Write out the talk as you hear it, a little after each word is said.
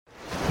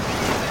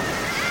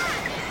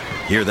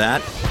Hear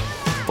that?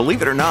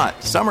 Believe it or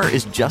not, summer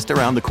is just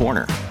around the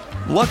corner.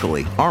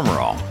 Luckily, Armor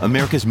All,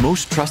 America's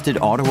most trusted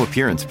auto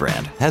appearance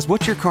brand, has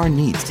what your car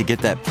needs to get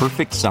that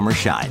perfect summer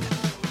shine.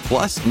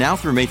 Plus, now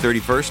through May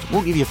 31st,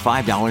 we'll give you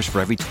 $5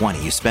 for every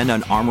 $20 you spend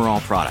on Armor All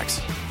products.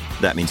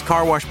 That means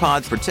car wash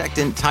pods,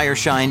 protectant, tire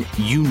shine,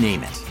 you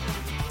name it.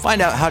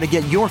 Find out how to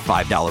get your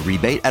 $5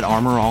 rebate at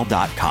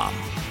armorall.com.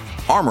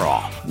 Armor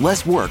All,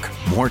 less work,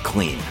 more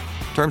clean.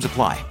 Terms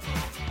apply.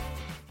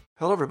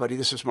 Hello, everybody.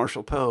 This is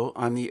Marshall Poe.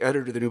 I'm the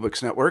editor of the New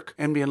Books Network.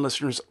 NBN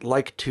listeners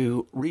like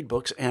to read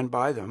books and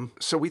buy them.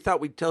 So we thought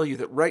we'd tell you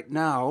that right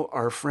now,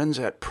 our friends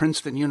at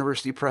Princeton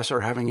University Press are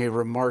having a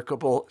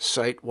remarkable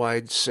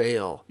site-wide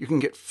sale. You can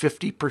get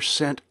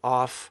 50%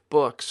 off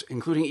books,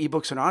 including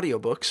ebooks and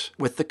audiobooks,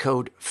 with the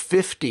code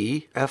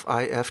 50,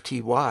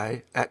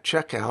 F-I-F-T-Y, at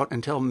checkout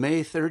until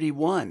May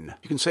 31.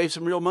 You can save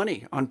some real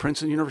money on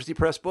Princeton University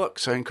Press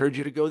books. I encourage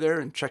you to go there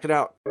and check it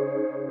out.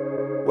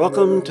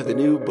 Welcome to the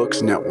New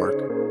Books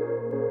Network.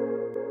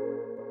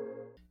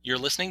 You're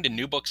listening to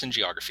New Books in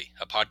Geography,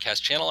 a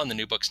podcast channel on the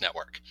New Books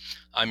Network.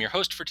 I'm your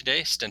host for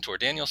today, Stentor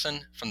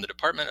Danielson, from the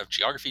Department of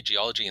Geography,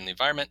 Geology, and the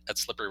Environment at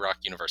Slippery Rock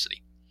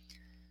University.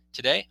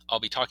 Today,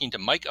 I'll be talking to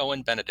Mike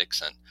Owen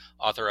Benedictson,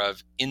 author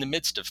of In the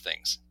Midst of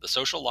Things, The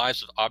Social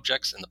Lives of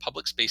Objects in the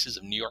Public Spaces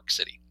of New York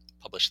City,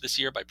 published this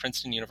year by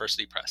Princeton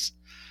University Press.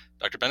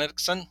 Dr.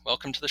 Benedictson,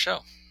 welcome to the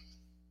show.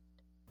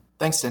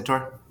 Thanks,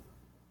 Stentor.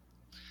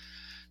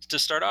 To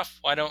start off,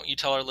 why don't you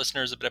tell our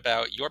listeners a bit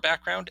about your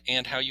background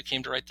and how you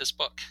came to write this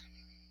book?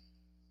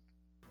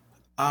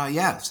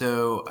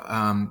 So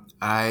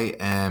I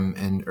am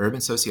an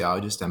urban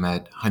sociologist. I'm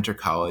at Hunter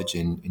College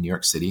in New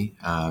York City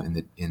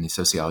in the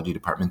sociology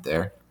department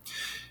there.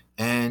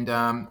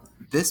 And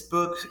this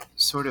book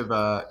sort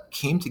of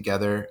came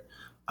together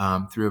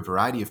through a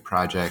variety of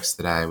projects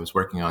that I was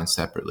working on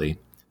separately.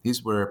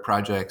 These were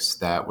projects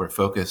that were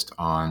focused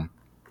on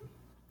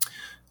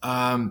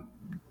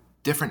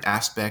different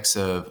aspects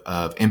of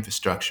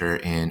infrastructure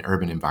in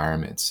urban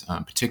environments,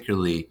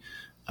 particularly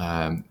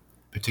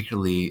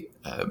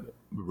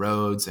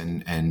roads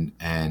and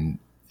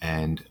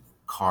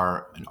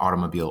car and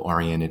automobile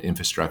oriented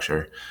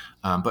infrastructure,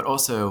 but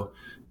also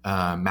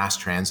mass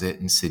transit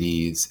in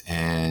cities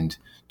and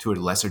to a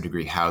lesser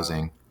degree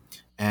housing.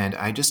 And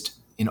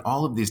in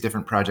all of these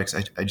different projects,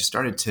 I just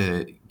started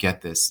to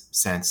get this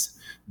sense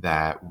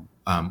that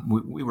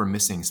we were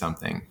missing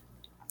something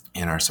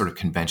in our sort of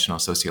conventional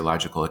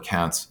sociological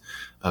accounts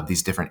of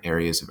these different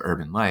areas of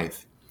urban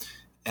life.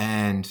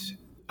 And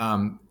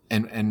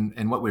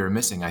what we were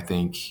missing, I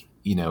think,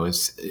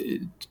 is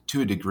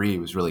to a degree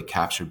was really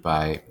captured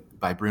by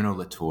Bruno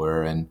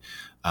Latour and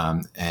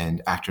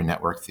actor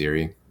network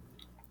theory.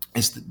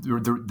 Is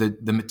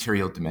the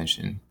material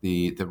dimension,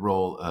 the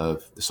role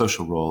of the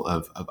social role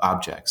of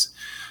objects.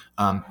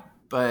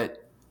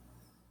 But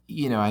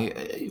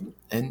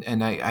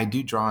I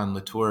do draw on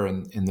Latour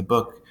in the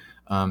book.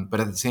 But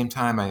at the same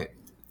time,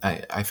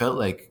 I felt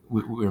like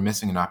we were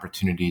missing an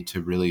opportunity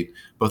to really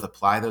both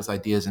apply those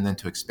ideas and then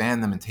to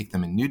expand them and take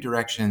them in new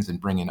directions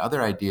and bring in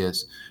other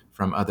ideas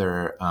from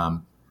other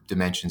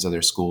dimensions,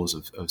 other schools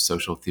of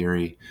social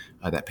theory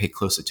that pay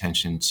close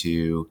attention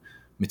to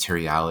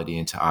materiality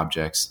and to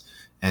objects,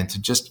 and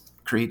to just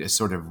create a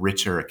sort of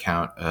richer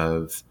account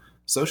of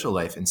social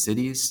life in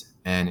cities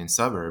and in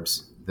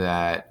suburbs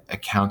that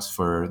accounts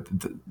for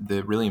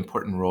the really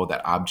important role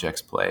that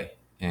objects play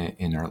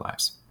in our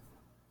lives.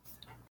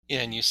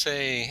 Yeah, and you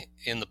say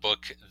in the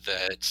book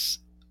that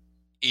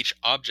each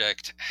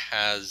object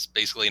has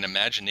basically an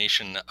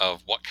imagination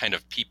of what kind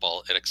of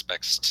people it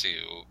expects to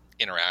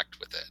interact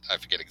with it. I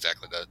forget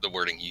exactly the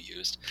wording you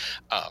used.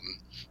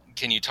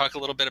 Can you talk a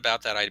little bit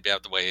about that,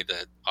 about the way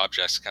that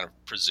objects kind of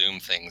presume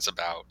things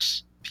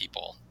about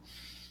people?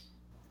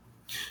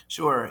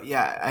 Sure.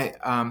 Yeah,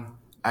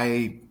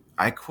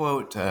 I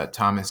quote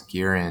Thomas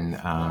Guerin,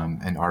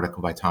 an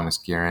article by Thomas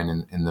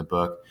Guerin in the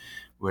book,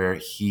 where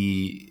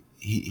he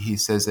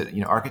says that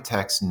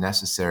architects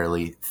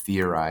necessarily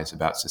theorize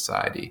about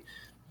society.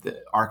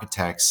 The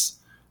architects,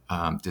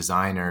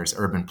 designers,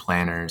 urban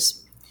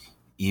planners,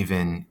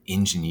 even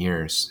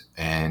engineers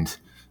and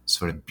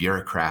sort of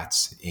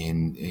bureaucrats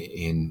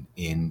in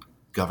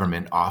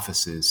government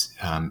offices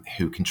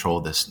who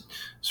control this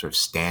sort of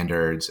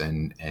standards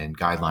and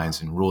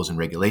guidelines and rules and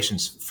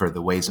regulations for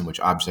the ways in which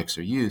objects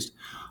are used.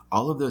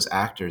 All of those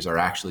actors are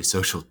actually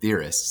social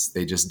theorists.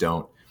 They just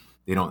don't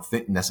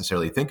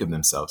necessarily think of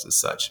themselves as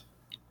such.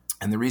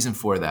 And the reason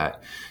for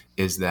that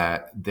is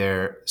that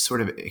they're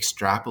sort of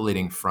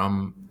extrapolating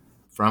from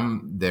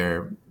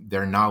their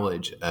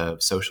knowledge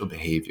of social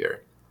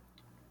behavior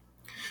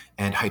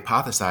and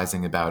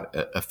hypothesizing about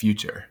a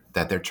future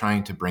that they're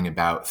trying to bring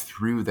about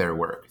through their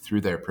work,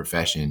 through their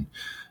profession,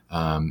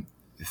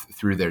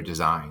 through their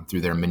design, through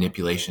their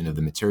manipulation of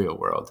the material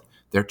world.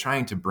 They're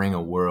trying to bring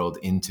a world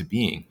into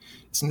being.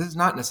 So this is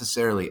not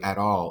necessarily at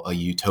all a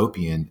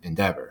utopian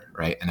endeavor,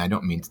 right? And I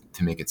don't mean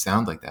to make it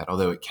sound like that,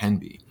 although it can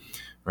be.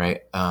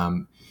 Right.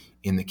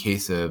 In the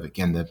case of,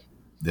 again,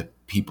 the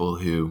people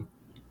who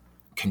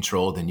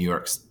control the New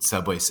York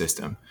subway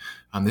system.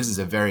 This is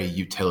a very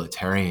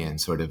utilitarian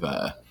sort of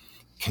a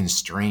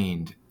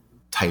constrained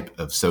type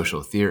of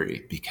social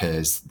theory,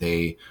 because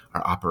they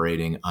are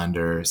operating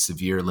under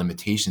severe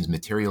limitations,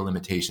 material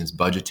limitations,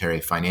 budgetary,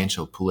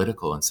 financial,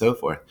 political, and so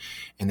forth.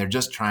 And they're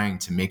just trying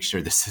to make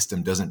sure the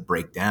system doesn't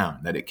break down,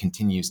 that it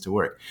continues to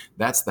work.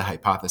 That's the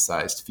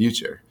hypothesized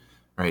future,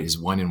 right? Is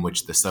one in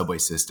which the subway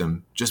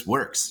system just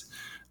works.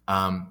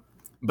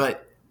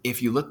 But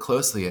if you look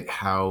closely at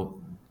how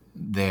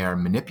they're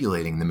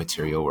manipulating the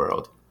material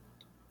world,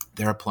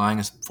 they're applying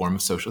a form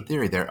of social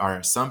theory. There are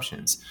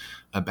assumptions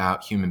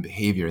about human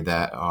behavior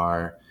that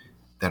are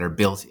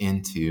built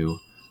into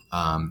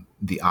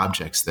the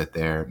objects that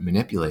they're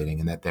manipulating,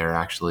 and that they're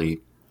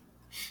actually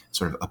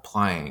sort of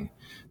applying.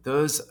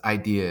 Those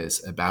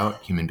ideas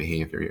about human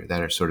behavior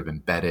that are sort of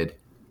embedded,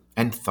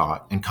 and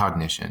thought and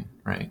cognition,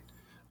 right,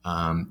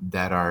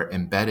 that are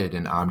embedded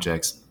in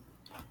objects.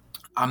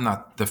 I'm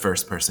not the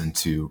first person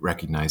to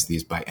recognize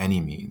these by any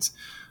means.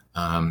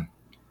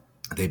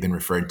 They've been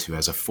referred to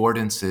as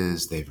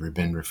affordances. They've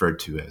been referred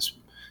to as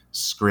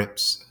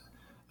scripts,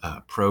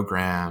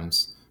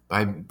 programs,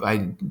 by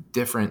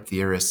different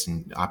theorists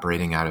and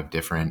operating out of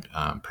different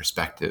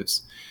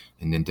perspectives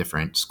and in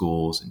different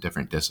schools and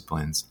different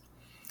disciplines.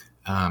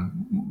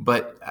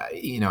 But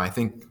I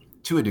think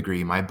to a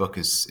degree, my book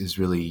is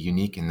really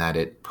unique in that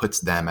it puts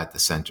them at the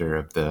center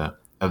of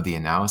the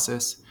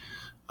analysis,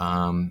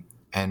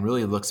 and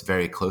really looks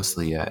very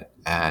closely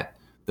at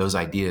those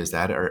ideas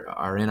that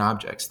are in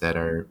objects, that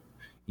are,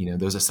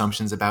 those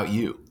assumptions about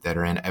you that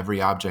are in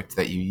every object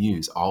that you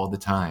use all the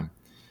time,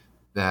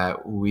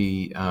 that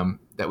we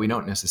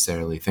don't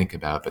necessarily think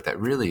about, but that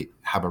really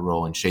have a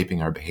role in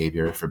shaping our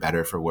behavior for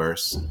better, for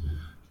worse,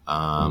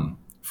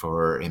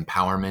 for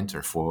empowerment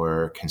or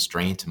for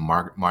constraint,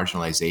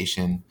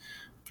 marginalization,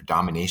 for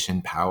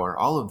domination, power.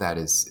 All of that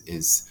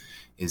is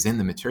in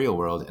the material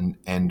world,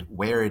 and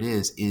where it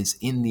is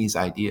in these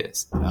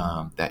ideas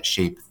that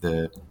shape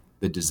the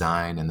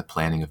design and the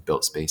planning of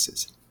built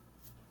spaces.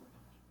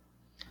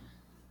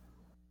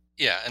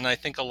 Yeah, and I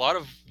think a lot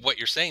of what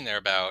you're saying there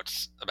about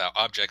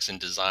objects and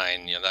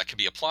design, that could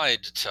be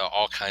applied to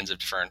all kinds of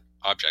different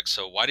objects.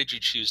 So why did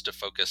you choose to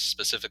focus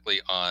specifically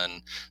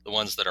on the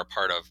ones that are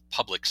part of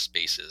public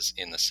spaces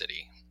in the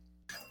city?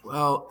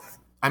 Well,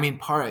 I mean,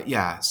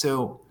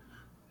 So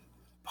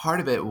part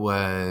of it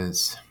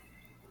was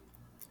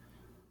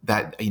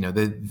that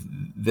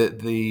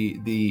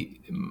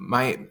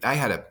I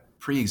had a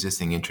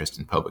pre-existing interest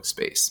in public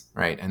space,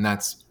 right? And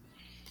that's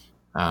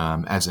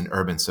as an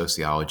urban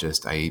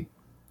sociologist, I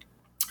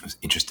was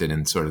interested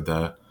in sort of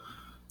the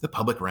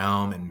public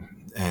realm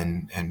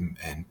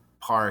and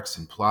parks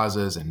and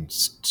plazas and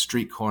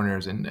street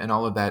corners and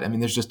all of that. I mean,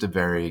 there's just a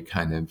very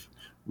kind of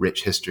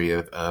rich history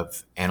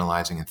of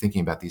analyzing and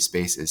thinking about these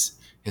spaces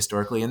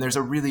historically, and there's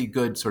a really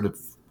good sort of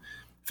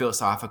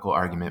philosophical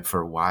argument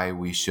for why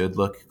we should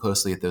look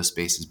closely at those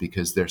spaces,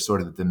 because they're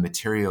sort of the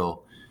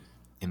material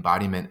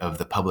embodiment of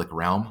the public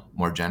realm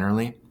more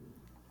generally,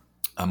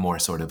 a more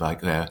sort of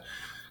like a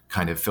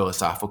kind of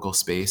philosophical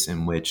space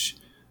in which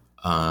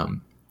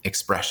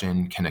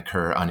expression can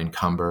occur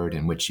unencumbered,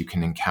 in which you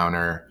can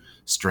encounter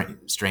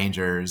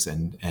strangers,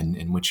 and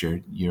in which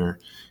you're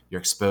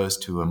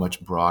exposed to a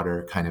much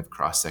broader kind of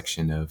cross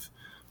section of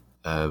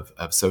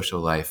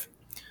social life.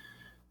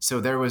 So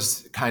there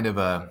was kind of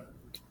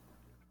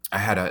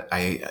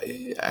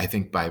I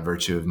think by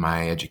virtue of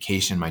my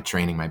education, my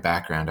training, my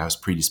background, I was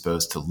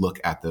predisposed to look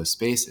at those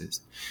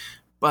spaces.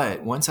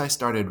 But once I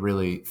started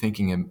really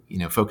thinking and,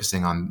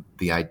 focusing on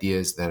the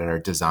ideas that are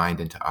designed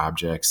into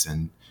objects,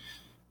 and,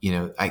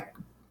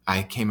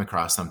 I came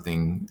across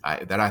something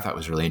that I thought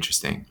was really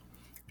interesting,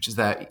 which is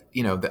that,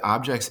 the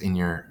objects in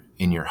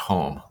your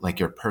home, like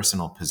your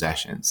personal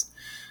possessions,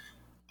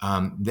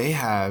 they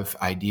have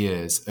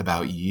ideas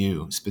about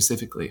you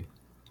specifically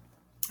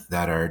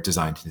that are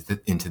designed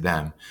into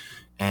them.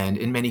 And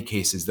in many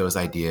cases, those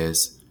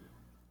ideas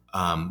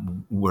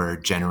were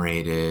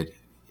generated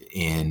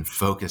in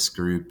focus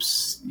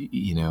groups,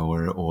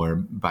 or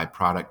by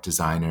product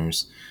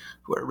designers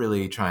who are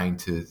really trying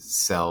to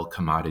sell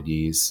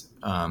commodities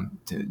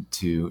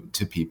to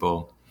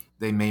people.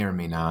 They may or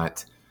may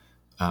not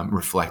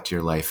reflect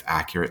your life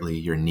accurately,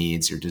 your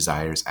needs, your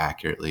desires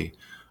accurately.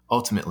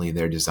 Ultimately,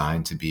 they're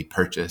designed to be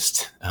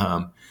purchased.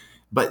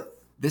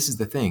 But this is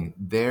the thing.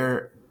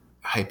 They're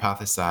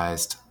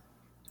hypothesized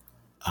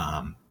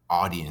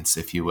audience,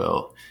 if you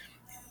will,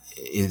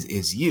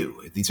 is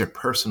you. These are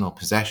personal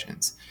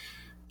possessions.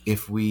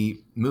 If we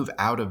move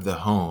out of the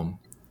home,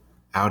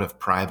 out of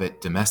private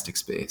domestic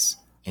space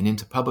and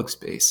into public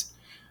space,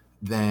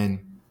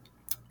 then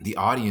the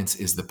audience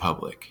is the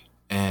public.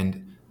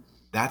 And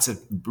that's a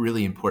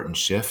really important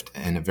shift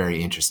and a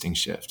very interesting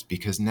shift,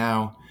 because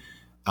now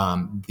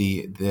there's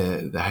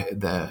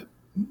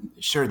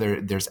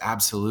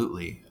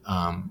absolutely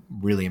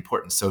really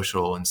important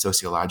social and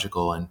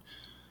sociological and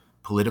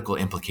political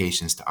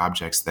implications to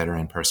objects that are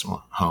in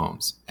personal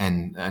homes,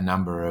 and a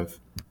number of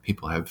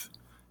people have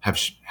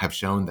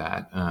shown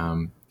that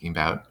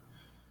about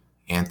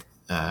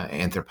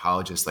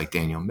anthropologists like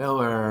Daniel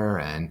Miller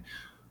and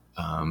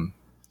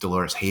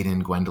Dolores Hayden,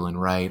 Gwendolyn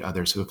Wright,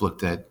 others who have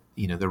looked at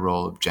the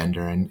role of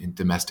gender in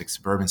domestic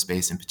suburban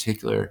space in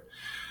particular.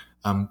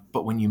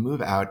 But when you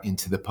move out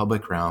into the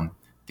public realm,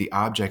 the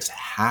objects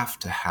have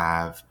to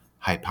have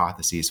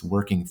hypotheses,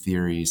 working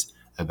theories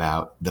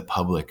about the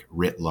public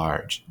writ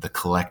large, the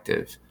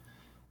collective,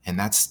 and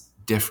that's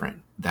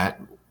different. That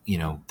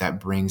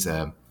brings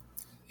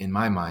in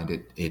my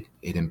mind, it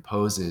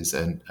imposes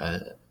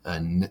a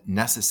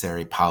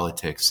necessary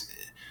politics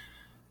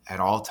at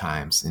all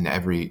times in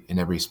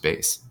every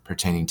space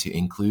pertaining to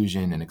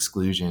inclusion and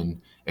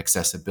exclusion,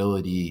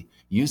 accessibility,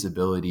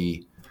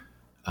 usability,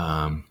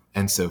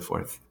 and so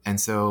forth. And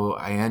so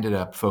I ended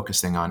up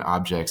focusing on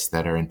objects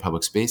that are in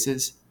public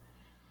spaces,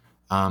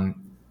 and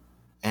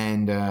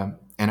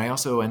I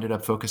also ended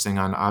up focusing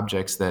on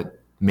objects that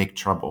make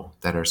trouble,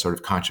 that are sort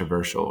of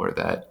controversial, or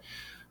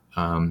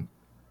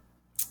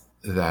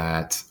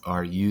that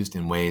are used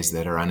in ways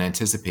that are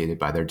unanticipated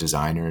by their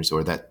designers,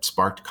 or that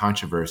sparked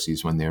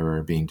controversies when they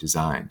were being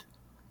designed.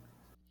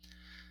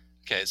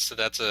 Okay, so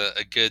that's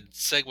a good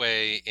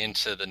segue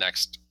into the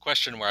next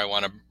question, where I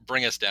want to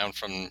bring us down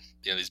from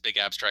these big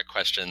abstract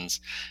questions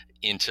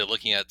into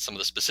looking at some of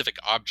the specific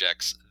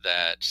objects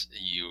that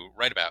you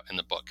write about in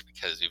the book,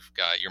 because you've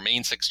got your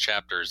main 6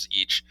 chapters,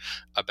 each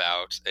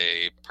about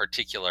a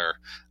particular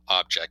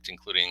object,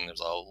 including there's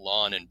a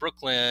lawn in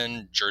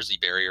Brooklyn, Jersey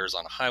barriers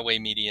on a highway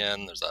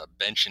median, there's a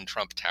bench in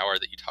Trump Tower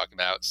that you talk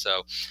about.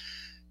 So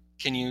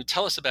can you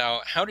tell us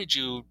about how did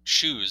you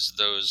choose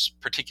those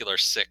particular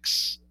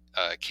 6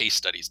 case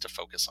studies to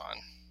focus on?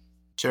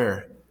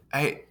 Sure.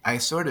 I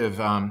sort of,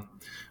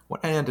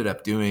 what I ended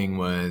up doing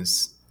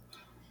was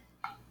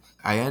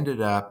I ended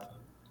up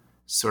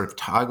sort of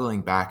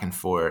toggling back and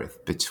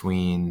forth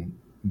between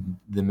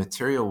the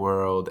material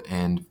world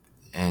and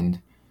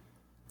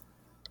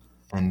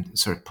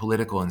sort of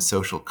political and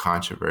social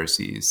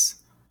controversies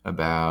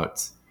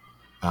about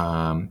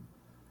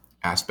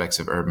aspects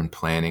of urban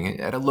planning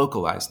at a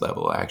localized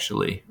level,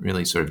 actually,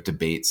 really sort of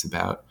debates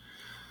about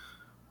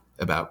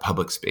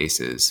public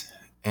spaces.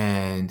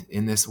 And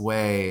in this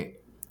way,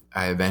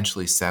 I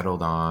eventually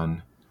settled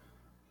on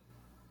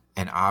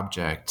an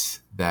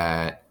object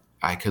that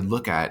I could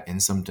look at in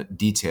some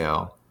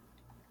detail,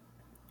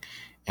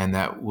 and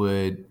that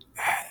would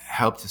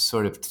help to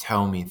sort of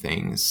tell me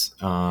things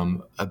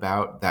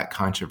about that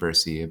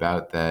controversy,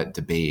 about that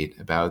debate,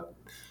 about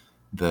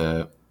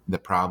the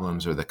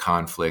problems or the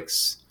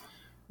conflicts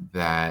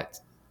that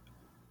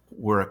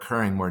were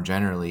occurring more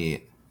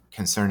generally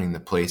concerning the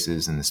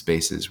places and the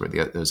spaces where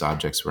those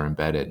objects were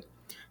embedded.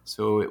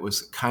 So it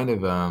was kind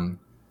of a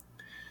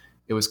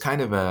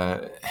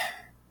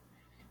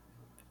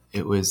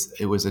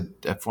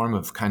form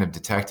of kind of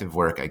detective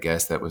work, I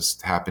guess, that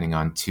was happening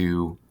on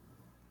two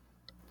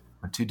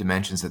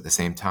dimensions at the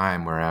same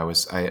time, where I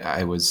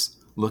was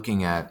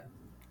looking at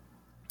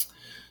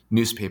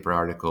newspaper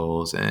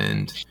articles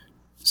and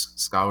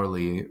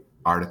scholarly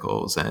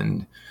articles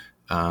and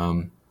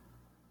the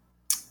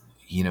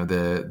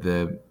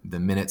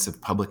minutes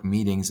of public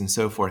meetings and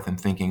so forth, and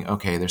thinking,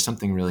 okay, there's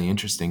something really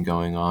interesting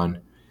going on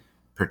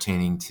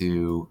pertaining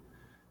to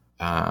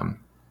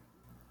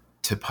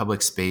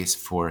public space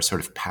for sort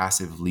of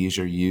passive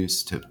leisure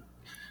use, to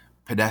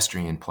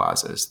pedestrian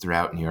plazas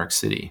throughout New York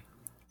City.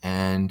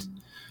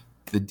 And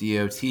the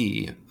DOT,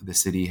 the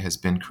city, has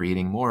been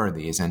creating more of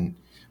these. And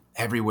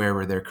everywhere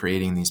where they're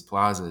creating these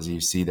plazas,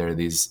 you see there are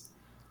these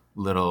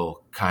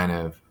little kind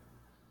of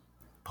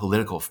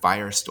political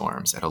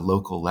firestorms at a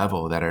local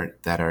level that are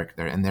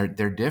and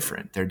they're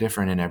different. They're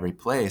different in every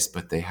place,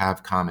 but they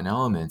have common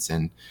elements.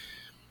 And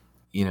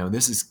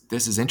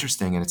this is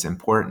interesting and it's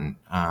important.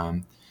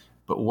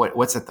 But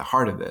what's at the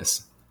heart of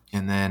this?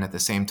 And then at the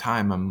same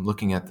time, I'm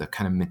looking at the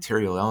kind of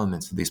material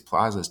elements of these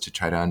plazas to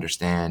try to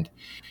understand,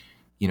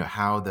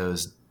 how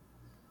those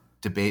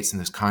debates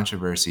and those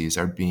controversies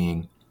are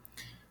being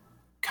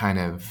kind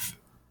of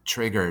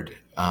triggered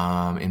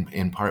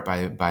in part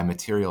by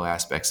material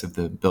aspects of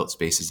the built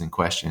spaces in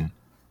question.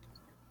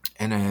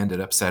 And I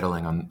ended up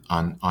settling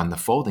on the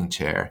folding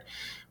chair.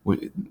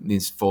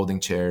 These folding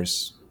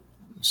chairs,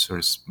 sort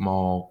of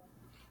small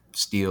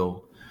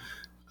steel,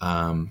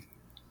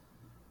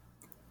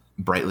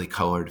 brightly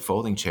colored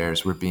folding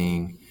chairs, were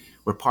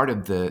part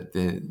of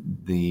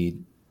the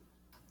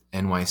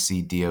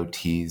NYC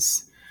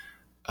DOT's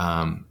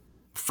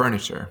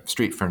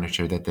street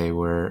furniture that they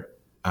were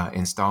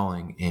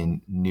installing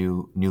in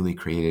newly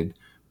created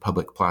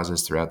public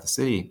plazas throughout the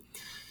city.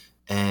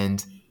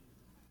 And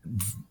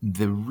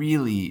the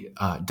really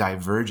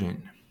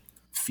divergent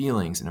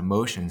feelings and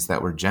emotions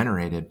that were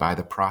generated by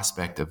the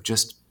prospect of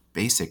just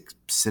basic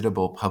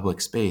sittable public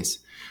space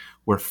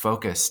were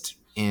focused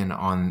in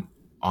on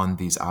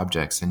these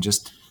objects, and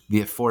just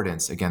the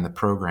affordance, again, the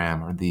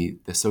program or the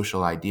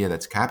social idea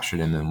that's captured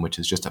in them, which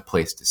is just a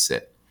place to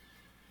sit.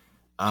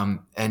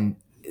 And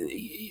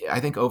I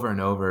think over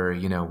and over,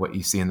 what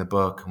you see in the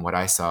book and what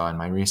I saw in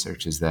my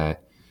research is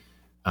that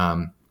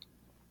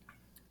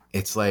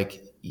it's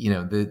like,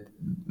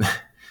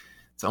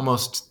 it's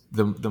almost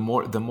the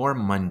more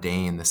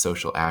mundane the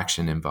social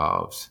action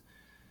involves,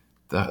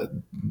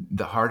 the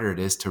harder it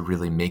is to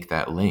really make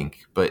that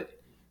link, but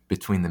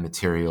between the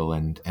material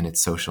and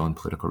its social and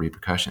political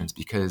repercussions.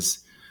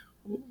 Because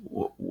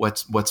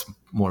what's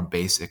more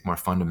basic, more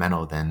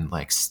fundamental than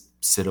like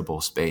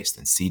sittable space,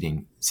 than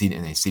seating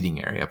in a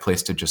seating area, a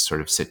place to just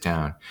sort of sit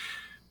down.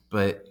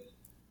 But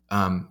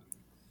by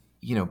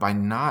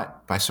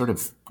sort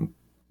of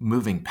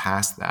moving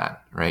past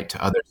that, right,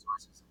 to other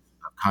sources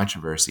of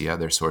controversy,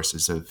 other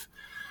sources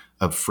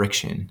of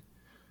friction,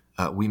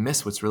 we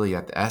miss what's really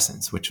at the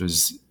essence, which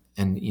was,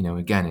 and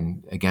again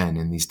and again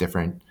in these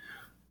different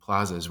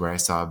plazas where I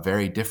saw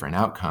very different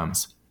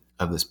outcomes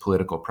of this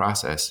political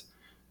process.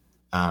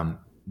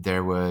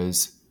 There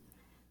was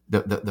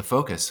the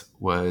focus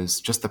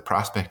was just the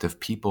prospect of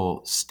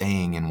people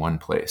staying in one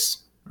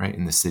place, right,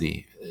 in the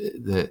city.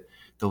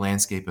 The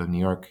landscape of New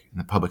York and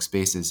the public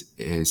spaces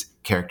is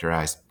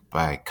characterized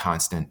by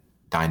constant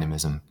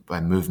dynamism, by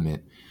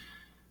movement,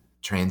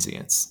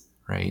 transience,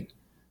 right?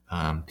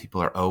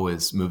 People are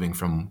always moving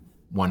from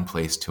one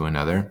place to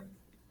another.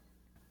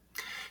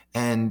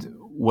 And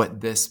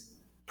what this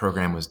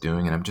program was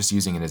doing, and I'm just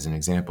using it as an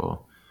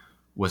example,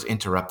 was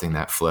interrupting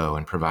that flow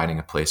and providing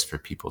a place for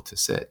people to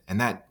sit.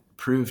 And that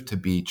proved to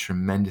be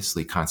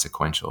tremendously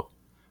consequential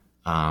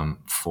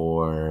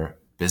for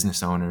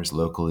business owners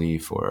locally,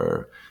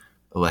 for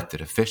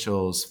elected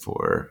officials,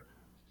 for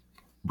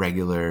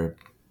regular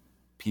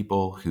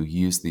people who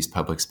use these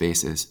public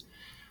spaces.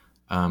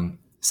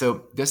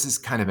 So this is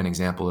kind of an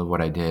example of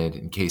what I did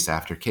in case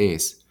after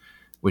case,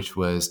 which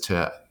was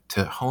to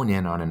hone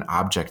in on an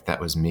object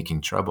that was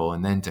making trouble,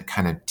 and then to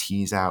kind of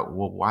tease out,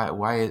 well,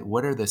 why,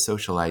 what are the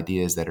social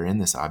ideas that are in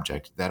this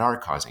object that are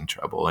causing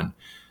trouble, and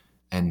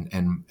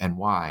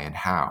why and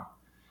how.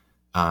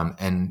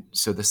 And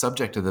so the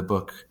subject of the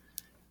book,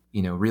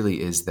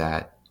 really is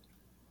that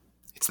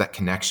it's that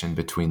connection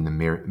between the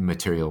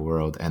material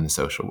world and the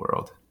social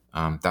world.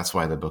 That's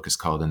why the book is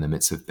called In the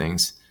Midst of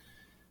Things.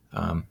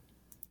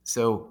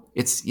 So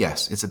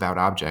it's about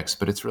objects,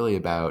 but it's really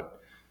about,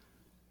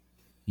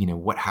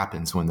 what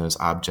happens when those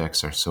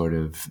objects are sort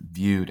of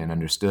viewed and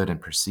understood and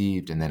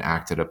perceived and then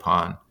acted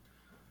upon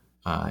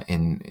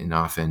in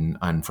often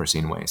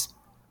unforeseen ways.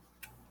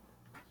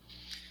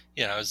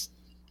 Yeah, I was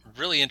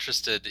really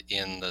interested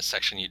in the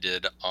section you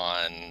did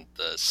on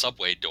the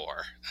subway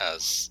door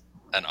as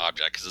an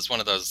object, because it's one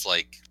of those,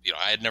 like,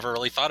 I had never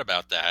really thought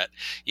about that,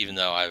 even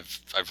though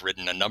I've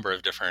ridden a number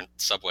of different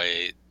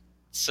subway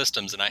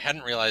systems, and I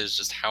hadn't realized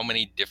just how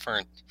many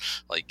different,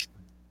 like,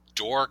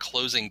 door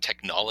closing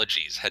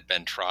technologies had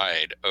been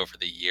tried over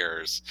the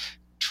years,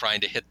 trying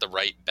to hit the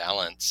right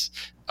balance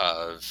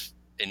of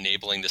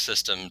enabling the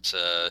system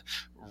to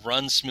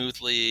run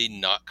smoothly,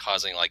 not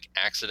causing like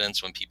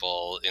accidents when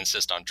people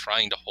insist on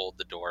trying to hold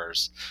the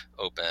doors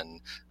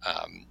open.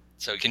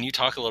 So can you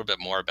talk a little bit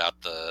more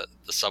about the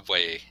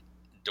subway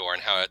door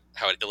and how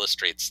it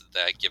illustrates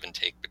that give and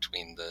take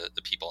between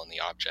the people and the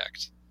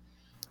object?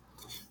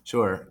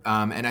 Sure.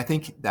 And I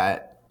think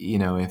that,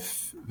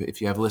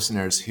 if you have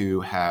listeners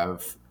who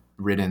have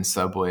ridden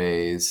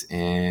subways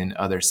in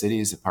other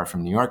cities apart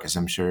from New York, as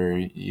I'm sure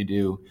you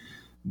do,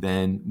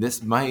 then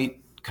this might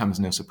come as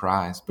no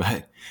surprise.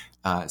 But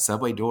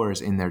subway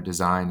doors in their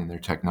design and their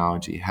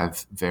technology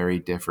have very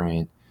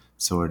different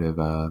sort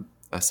of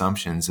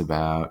assumptions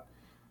about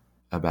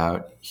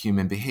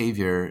human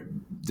behavior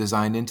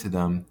designed into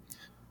them.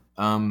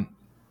 I've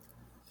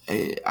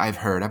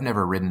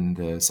never ridden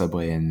the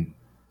subway in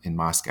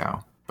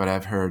Moscow, but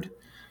I've heard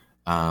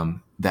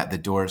that the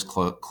doors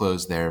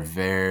close there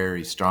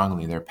very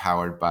strongly. They're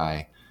powered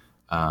by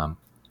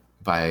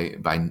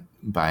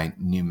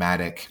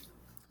pneumatic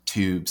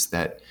tubes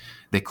that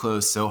they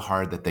close so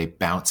hard that they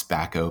bounce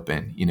back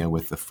open,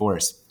 with the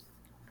force.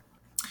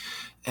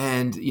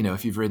 And,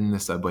 if you've ridden the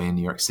subway in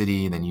New York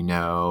City, then you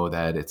know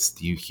that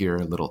you hear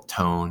a little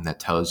tone that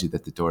tells you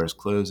that the door is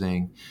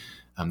closing.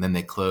 Then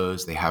they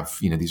close. They have,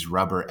 these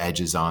rubber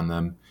edges on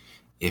them.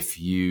 If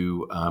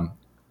you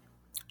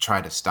try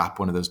to stop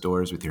one of those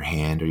doors with your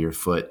hand or your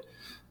foot,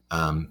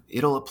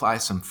 it'll apply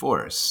some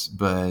force,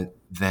 but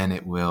then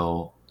it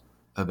will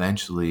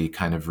eventually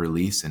kind of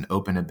release and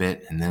open a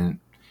bit, and then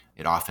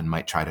it often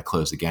might try to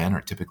close again,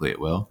 or typically it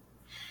will.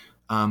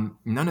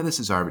 None of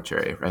this is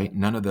arbitrary, right?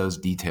 None of those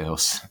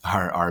details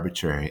are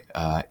arbitrary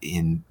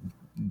in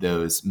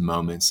those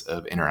moments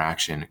of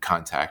interaction,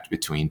 contact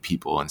between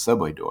people and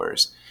subway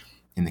doors.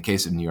 In the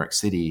case of New York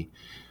City,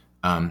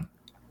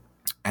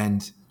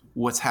 and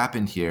what's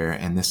happened here,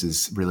 and this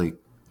is really,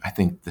 I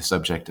think, the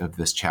subject of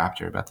this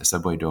chapter about the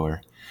subway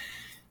door,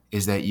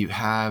 is that you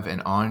have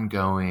an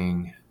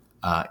ongoing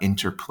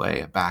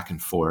interplay, a back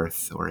and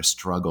forth, or a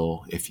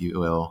struggle, if you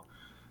will,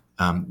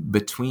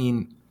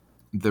 between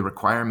the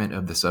requirement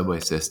of the subway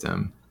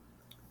system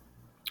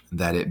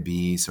that it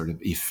be sort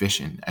of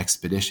efficient,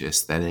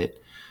 expeditious, that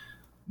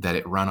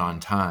it run on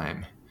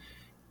time,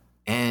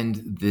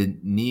 and the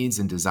needs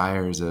and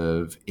desires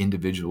of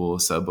individual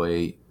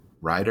subway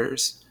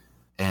riders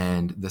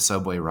and the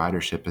subway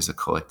ridership as a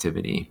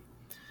collectivity.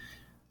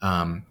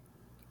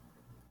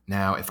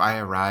 Now, if I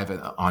arrive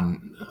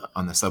on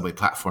the subway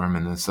platform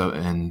and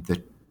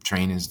the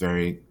train is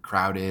very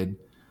crowded,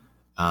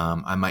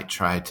 I might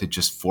try to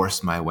just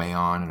force my way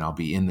on, and I'll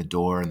be in the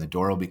door, and the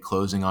door will be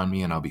closing on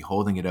me, and I'll be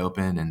holding it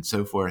open, and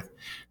so forth.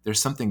 There's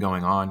something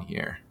going on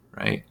here,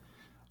 right?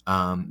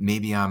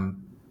 Maybe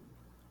I'm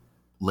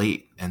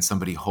late and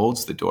somebody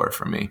holds the door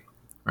for me,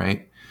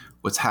 right?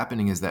 What's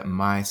happening is that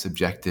my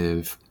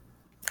subjective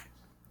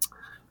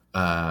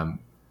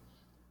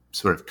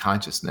sort of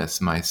consciousness,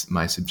 my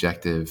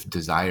subjective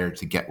desire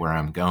to get where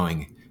I'm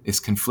going is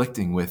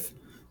conflicting with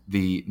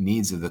the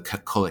needs of the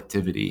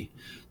collectivity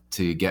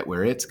to get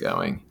where it's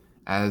going,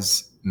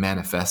 as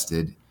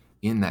manifested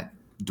in that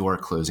door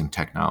closing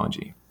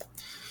technology.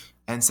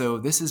 And so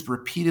this has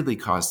repeatedly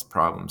caused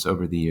problems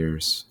over the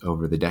years,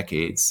 over the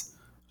decades.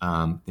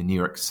 The New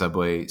York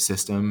subway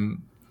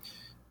system,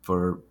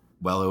 for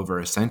well over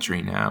a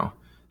century now,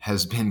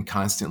 has been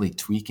constantly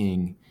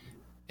tweaking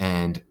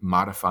and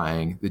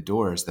modifying the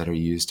doors that are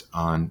used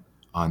on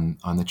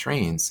the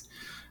trains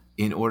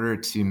in order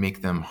to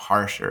make them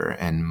harsher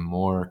and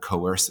more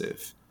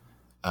coercive,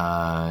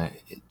 to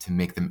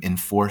make them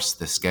enforce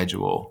the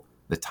schedule,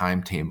 the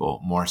timetable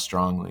more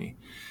strongly.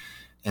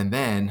 And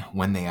then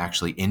when they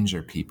actually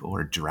injure people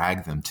or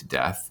drag them to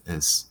death,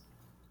 as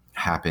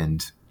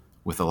happened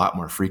with a lot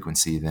more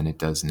frequency than it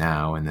does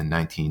now in the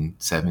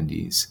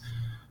 1970s,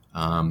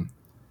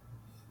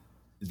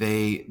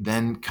 they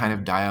then kind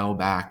of dial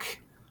back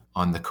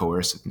on the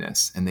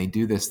coerciveness. And they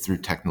do this through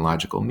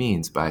technological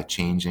means, by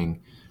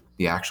changing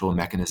the actual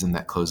mechanism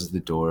that closes the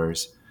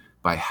doors,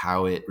 by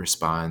how it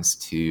responds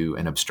to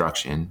an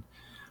obstruction,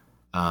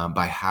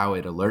 by how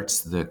it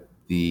alerts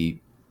the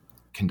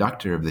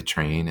conductor of the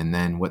train, and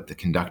then what the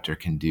conductor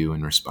can do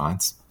in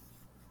response.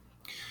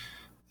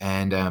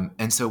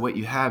 And so what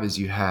you have is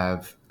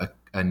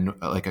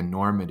like a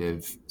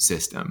normative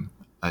system,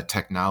 a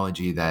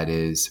technology that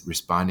is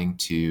responding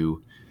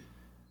to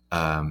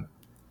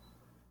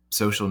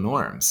social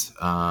norms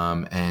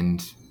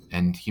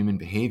and human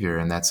behavior,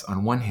 and that's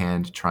on one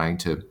hand trying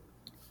to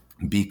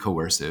be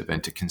coercive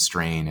and to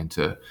constrain and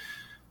to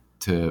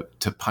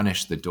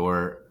punish the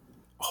door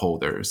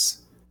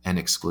holders and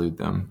exclude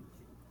them,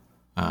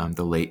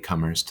 the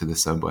latecomers to the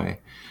subway.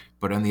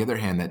 But on the other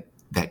hand,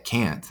 that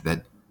can't,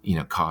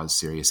 cause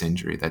serious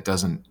injury, that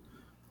doesn't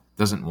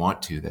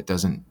want to,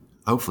 that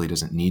hopefully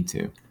doesn't need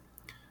to.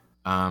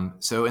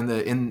 So in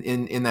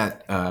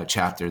that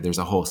chapter, there's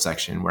a whole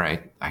section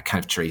where I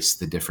kind of trace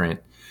the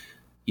different,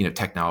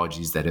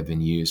 technologies that have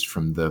been used,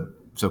 from the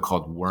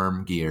so-called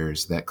worm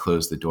gears that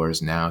close the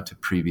doors now to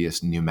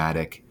previous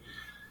pneumatic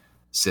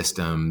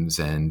systems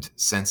and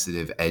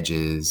sensitive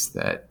edges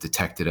that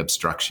detected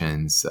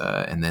obstructions,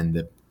 and then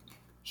the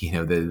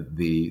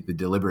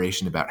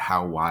deliberation about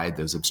how wide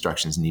those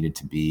obstructions needed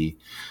to be.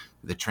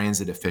 The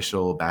transit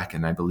official back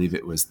in, I believe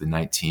it was the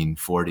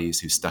 1940s,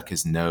 who stuck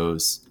his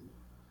nose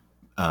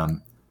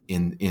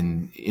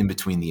in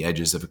between the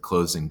edges of a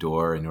closing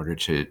door in order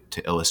to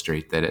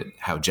illustrate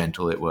how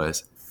gentle it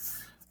was.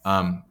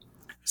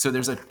 So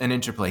there's an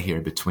interplay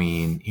here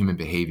between human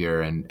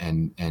behavior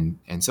and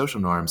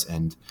social norms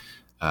and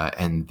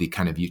the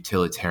kind of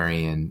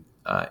utilitarian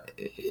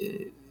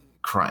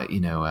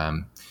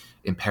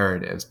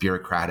imperatives,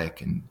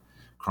 bureaucratic and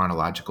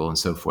chronological and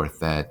so forth,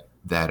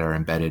 that are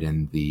embedded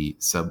in the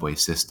subway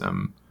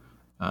system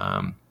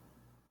and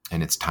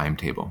its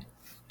timetable.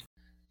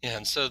 Yeah,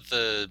 and so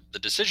the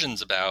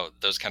decisions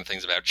about those kind of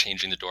things, about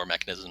changing the door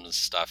mechanisms and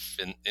stuff,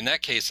 in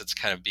that case, it's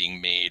kind of being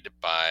made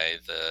by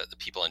the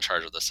people in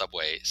charge of the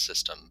subway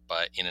system.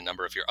 But in a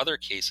number of your other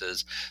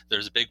cases,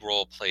 there's a big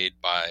role played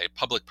by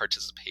public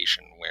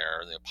participation,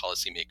 where the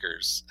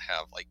policymakers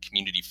have like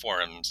community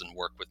forums and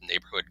work with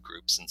neighborhood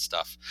groups and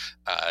stuff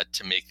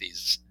to make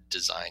these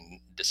design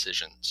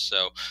decisions.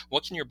 So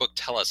what can your book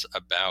tell us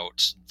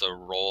about the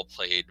role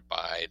played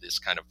by this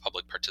kind of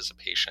public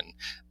participation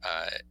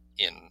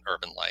in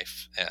urban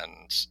life,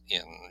 and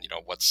in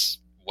what's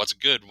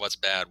good, what's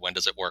bad, when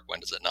does it work, when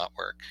does it not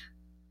work?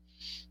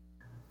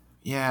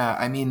 Yeah,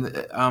 I mean,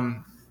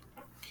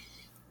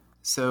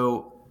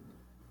 so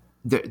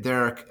there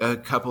are a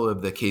couple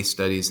of the case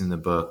studies in the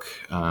book,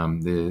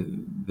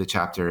 the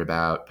chapter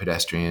about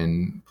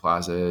pedestrian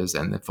plazas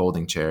and the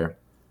folding chair,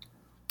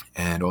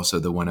 and also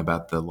the one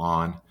about the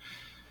lawn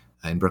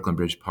in Brooklyn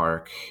Bridge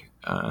Park.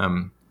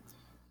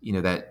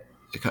 That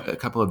a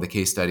couple of the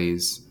case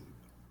studies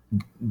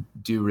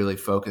do really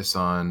focus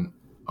on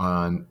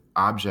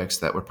objects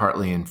that were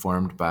partly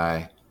informed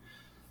by,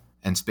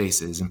 and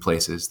spaces and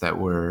places that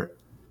were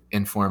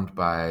informed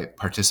by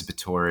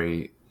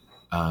participatory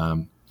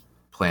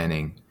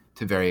planning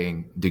to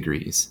varying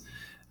degrees,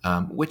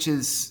 which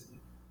is,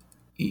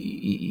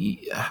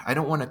 I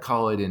don't want to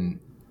call it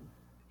in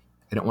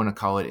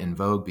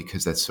vogue,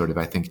 because that's sort of,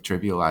 I think,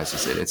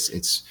 trivializes it.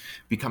 It's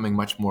becoming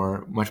much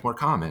more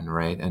common,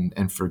 right?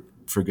 And for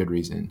good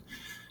reason.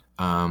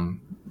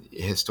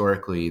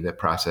 Historically, the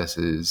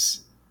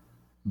processes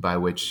by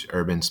which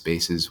urban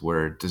spaces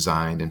were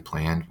designed and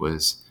planned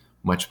was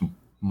much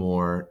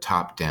more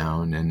top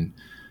down and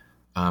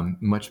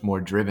much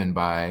more driven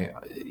by,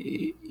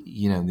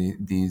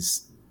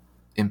 these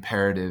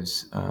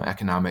imperatives,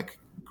 economic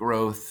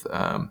growth,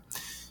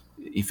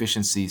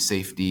 efficiency,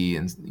 safety,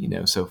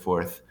 and so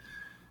forth,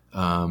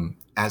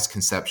 as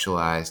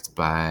conceptualized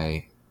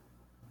by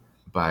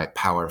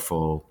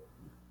powerful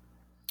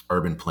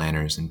urban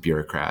planners and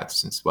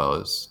bureaucrats, as well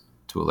as,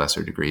 to a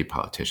lesser degree,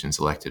 politicians,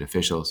 elected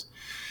officials.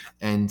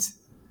 And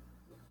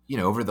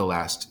over the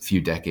last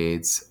few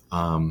decades,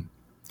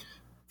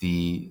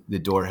 the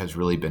door has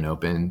really been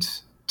opened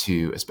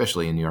to,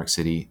 especially in New York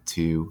City,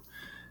 to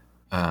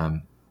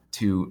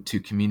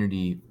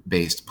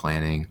community-based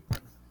planning.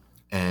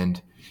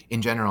 And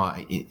in general,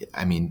 I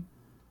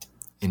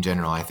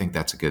think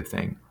that's a good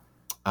thing.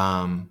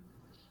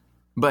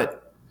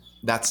 But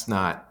that's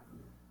not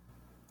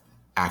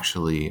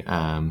actually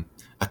a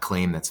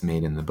claim that's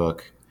made in the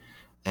book.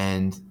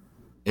 And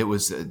it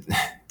was,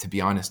 to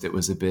be honest, it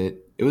was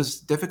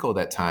difficult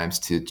at times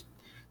to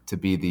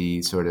be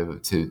the sort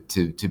of,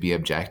 to be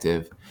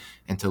objective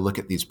and to look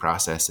at these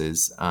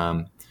processes,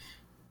 and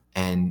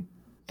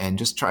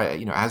just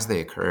try, as they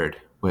occurred,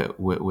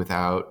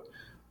 without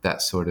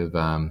that sort of,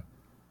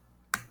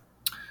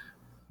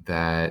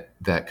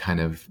 that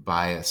kind of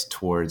bias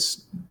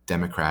towards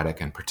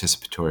democratic and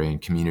participatory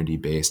and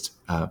community-based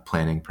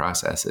planning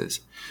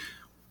processes.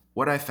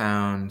 What I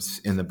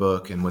found in the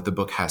book, and what the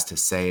book has to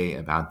say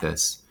about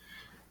this,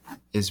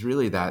 is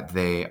really that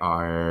they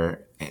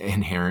are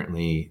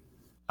inherently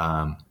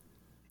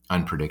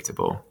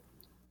unpredictable.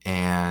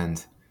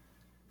 And,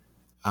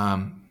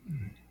 I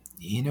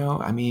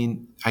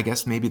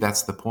guess maybe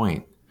that's the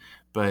point,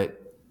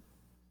 but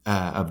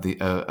of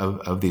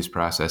these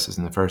processes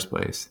in the first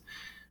place.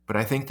 But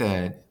I think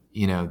that,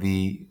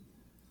 the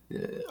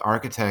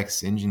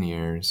architects,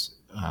 engineers,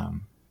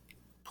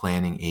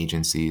 planning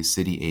agencies,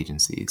 city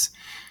agencies,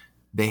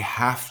 they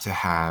have to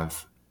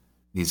have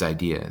these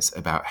ideas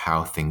about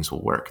how things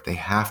will work. They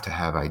have to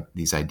have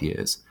these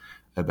ideas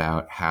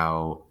about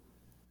how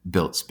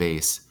built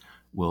space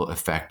will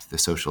affect the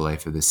social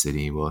life of the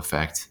city, will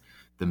affect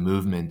the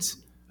movement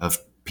of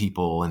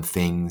people and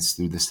things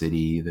through the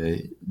city,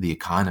 the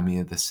economy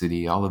of the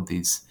city, all of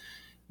these,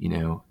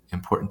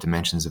 important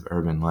dimensions of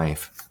urban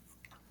life.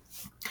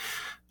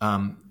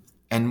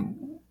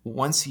 And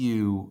once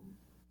you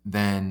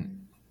then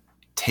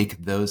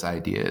take those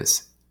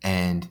ideas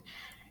and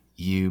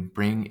you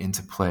bring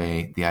into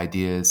play the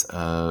ideas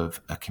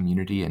of a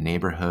community, a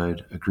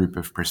neighborhood, a group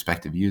of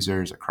prospective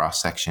users, a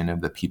cross-section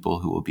of the people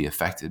who will be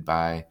affected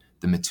by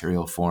the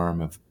material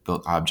form of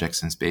built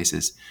objects and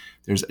spaces,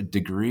 there's a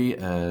degree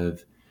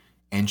of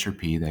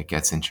entropy that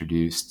gets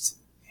introduced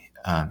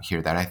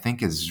here that I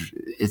think it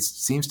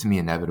seems to me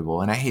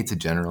inevitable. And I hate to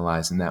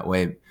generalize in that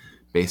way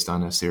based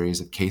on a series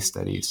of case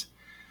studies.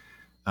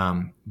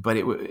 But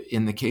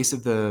in the case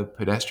of the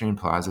pedestrian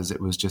plazas,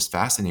 it was just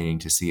fascinating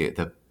to see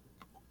the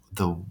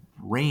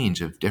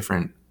range of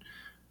different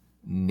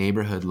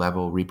neighborhood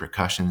level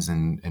repercussions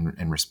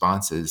and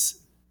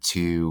responses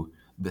to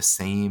the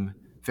same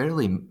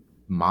fairly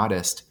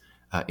modest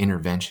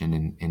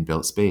intervention in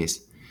built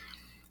space.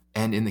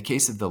 And in the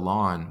case of the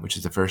lawn, which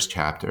is the first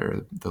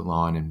chapter, the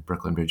lawn in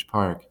Brooklyn Bridge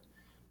Park,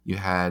 you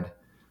had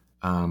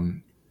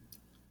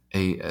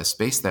a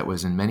space that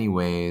was in many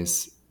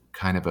ways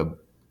kind of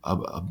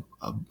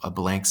a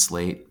blank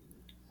slate,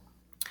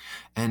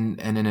 and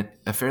in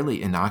a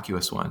fairly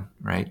innocuous one,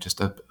 right?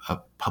 Just a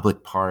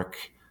public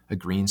park, a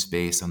green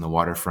space on the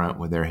waterfront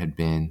where there had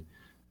been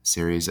a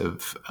series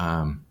of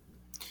kind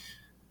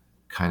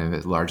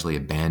of largely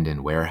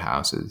abandoned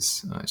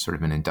warehouses, sort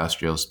of an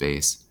industrial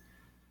space.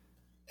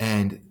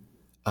 And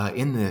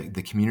in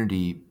the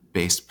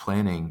community-based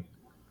planning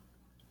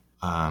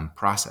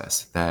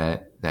process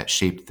that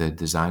shaped the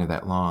design of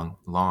that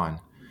lawn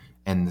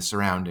and the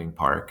surrounding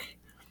park,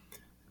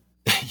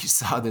 you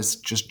saw this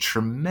just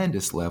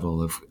tremendous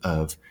level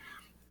of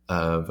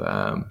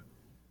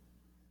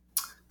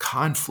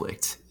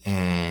conflict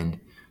and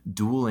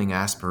dueling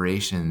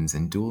aspirations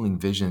and dueling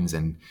visions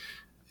and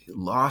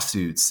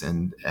lawsuits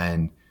and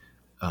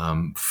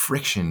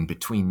friction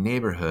between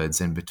neighborhoods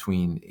and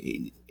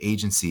between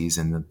agencies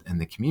and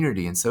the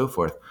community and so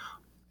forth.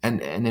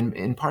 And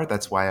in part,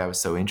 that's why I was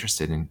so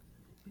interested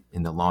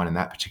in the lawn in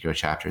that particular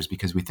chapter, is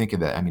because we think of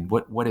that. I mean,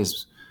 what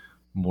is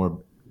more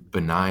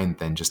benign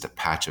than just a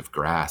patch of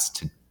grass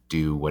to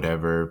do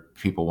whatever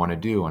people want to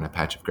do on a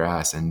patch of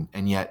grass?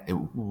 And yet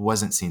it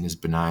wasn't seen as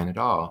benign at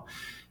all.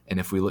 And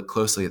if we look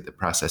closely at the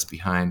process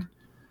behind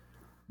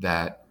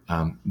that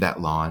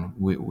lawn,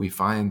 we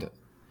find,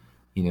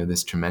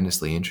 this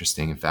tremendously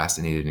interesting and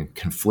fascinating and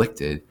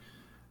conflicted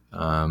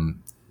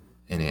and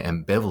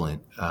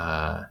ambivalent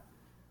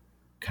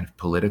kind of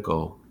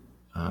political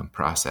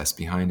process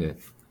behind it.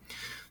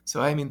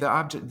 So, I mean,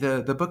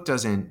 the book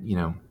doesn't,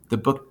 the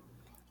book,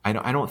 I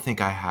don't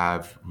think I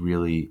have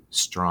really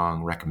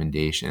strong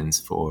recommendations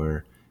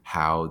for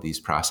how these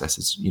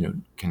processes,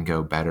 can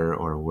go better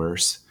or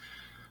worse.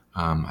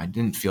 I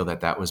didn't feel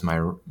that was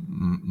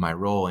my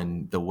role,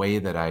 and the way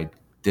that I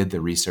did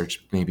the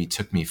research maybe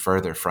took me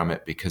further from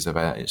it because of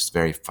a just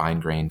very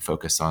fine-grained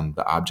focus on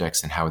the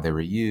objects and how they were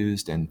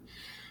used and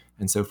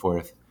so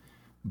forth.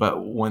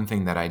 But one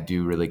thing that I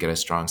do really get a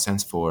strong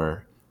sense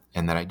for,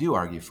 and that I do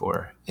argue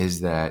for,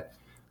 is that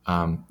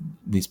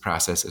these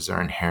processes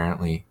are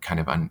inherently kind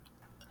of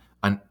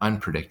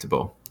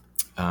unpredictable,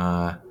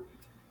 and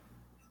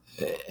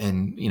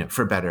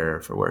for better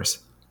or for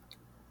worse.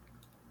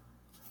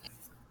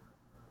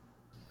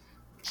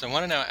 So I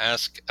want to now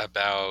ask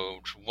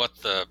about what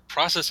the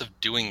process of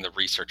doing the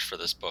research for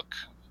this book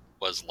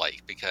was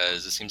like,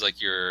 because it seems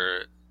like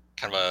you're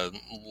kind of a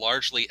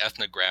largely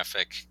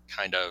ethnographic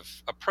kind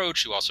of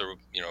approach. You also,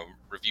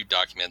 reviewed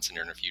documents and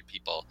interviewed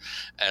people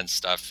and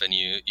stuff, and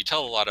you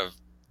tell a lot of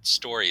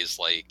stories.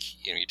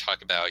 Like, you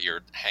talk about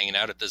you're hanging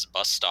out at this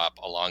bus stop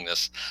along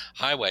this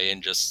highway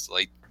and just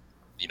like,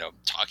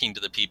 talking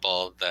to the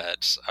people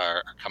that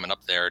are coming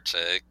up there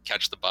to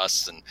catch the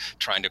bus and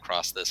trying to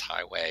cross this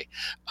highway.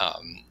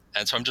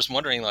 And so I'm just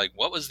wondering, like,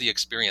 what was the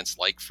experience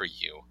like for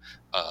you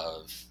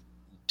of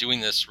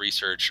doing this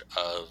research,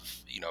 of,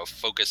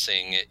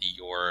 focusing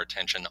your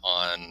attention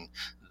on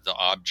the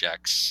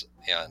objects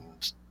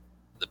and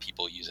the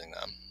people using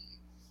them?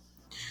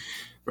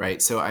 Right.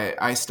 So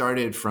I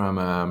started from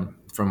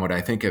what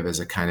I think of as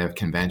a kind of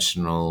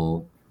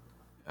conventional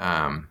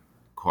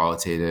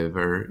qualitative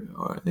or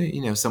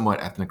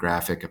somewhat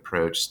ethnographic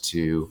approach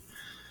to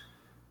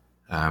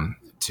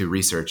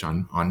research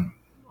on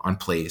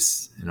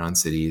place and on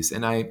cities,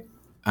 and I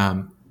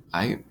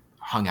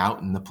hung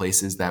out in the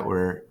places that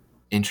were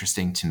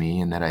interesting to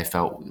me and that I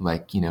felt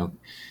like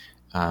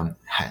had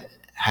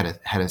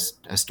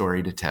a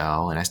story to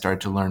tell, and I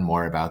started to learn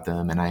more about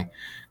them, and I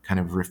kind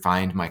of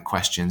refined my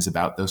questions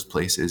about those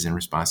places in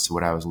response to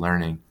what I was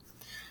learning,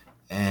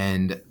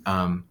 and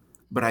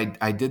but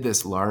I did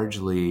this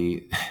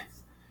largely,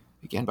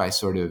 again, by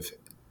sort of,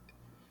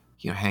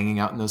 hanging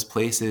out in those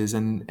places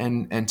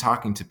and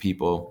talking to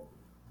people,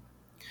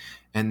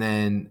 and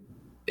then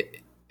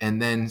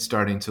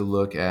starting to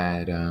look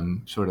at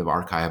sort of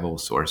archival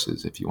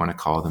sources, if you want to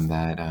call them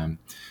that,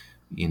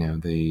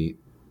 the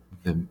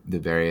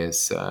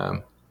various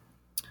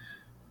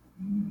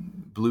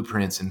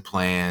blueprints and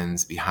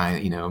plans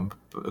behind,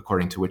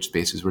 according to which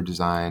spaces were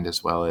designed,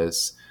 as well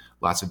as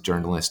lots of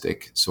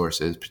journalistic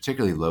sources,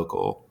 particularly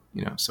local,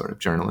 sort of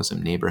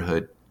journalism,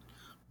 neighborhood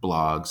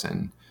blogs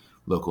and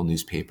local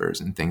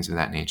newspapers and things of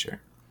that nature.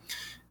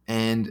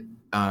 And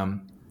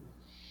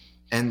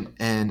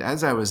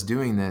as I was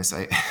doing this,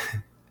 I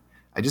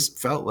just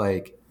felt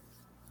like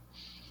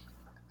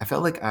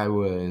I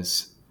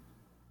was,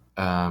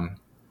 I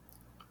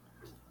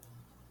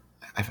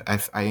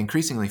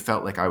increasingly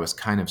felt like I was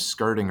kind of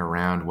skirting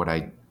around what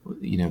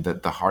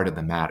the heart of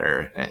the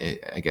matter,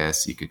 I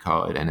guess you could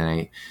call it. And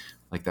I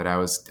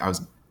was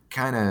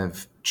kind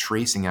of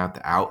tracing out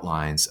the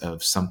outlines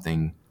of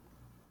something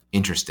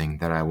interesting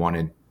that I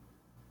wanted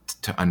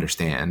to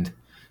understand,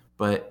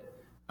 but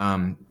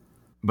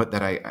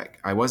that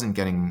I wasn't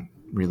getting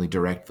really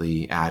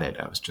directly at it.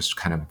 I was just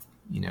kind of,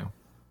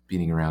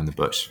 beating around the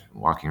bush,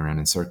 walking around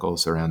in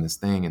circles around this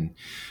thing.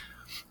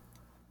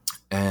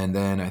 And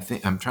then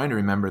I'm trying to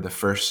remember the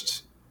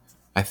first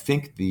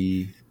object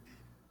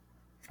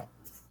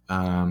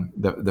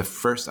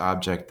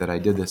that I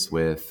did this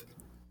with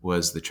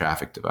was the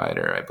traffic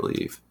divider, I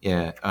believe.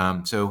 Yeah.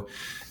 So,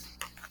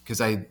 because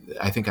I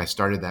think I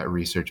started that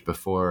research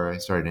before I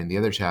started in the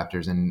other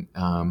chapters, and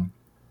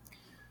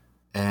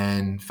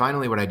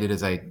finally what I did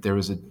is there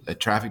was a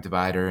traffic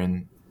divider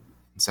in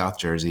South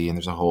Jersey, and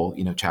there's a whole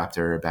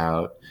chapter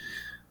about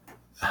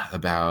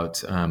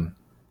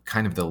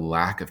kind of the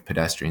lack of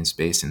pedestrian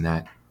space in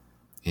that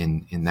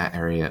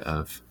area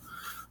of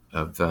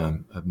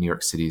New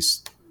York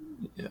City's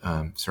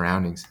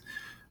surroundings.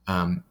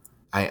 I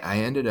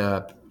ended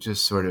up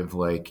just sort of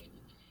like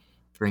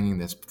bringing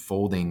this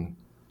folding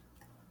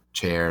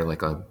chair,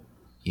 like a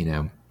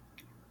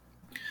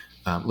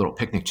little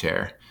picnic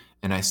chair,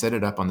 and I set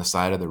it up on the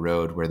side of the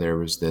road where there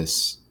was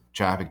this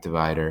traffic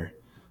divider,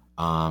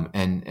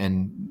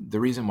 and the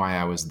reason why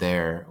I was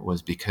there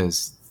was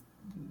because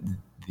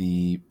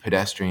the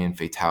pedestrian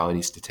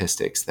fatality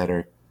statistics that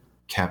are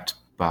kept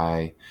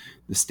by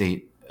the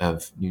state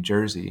of New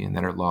Jersey and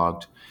that are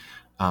logged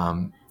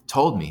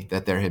told me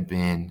that there had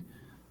been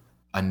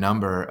a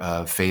number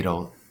of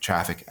fatal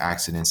traffic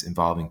accidents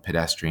involving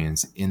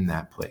pedestrians in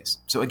that place.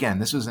 So again,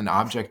 this was an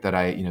object that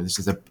this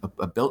is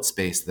a built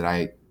space that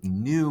I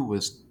knew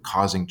was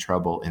causing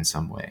trouble in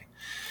some way.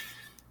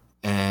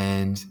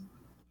 And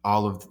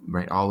all of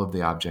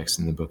the objects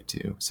in the book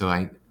too. So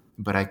I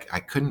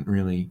couldn't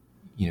really,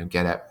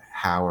 get at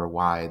how or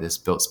why this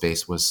built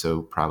space was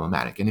so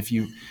problematic. And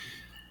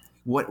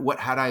what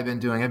had I been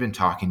doing? I've been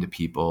talking to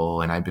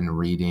people, and I've been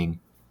reading,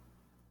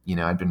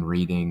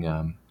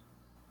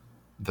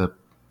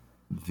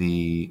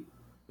 the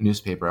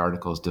newspaper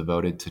articles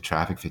devoted to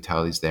traffic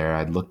fatalities there.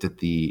 I'd looked at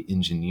the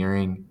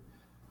engineering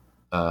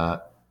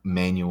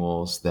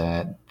manuals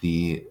that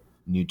the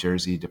New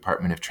Jersey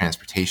Department of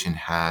Transportation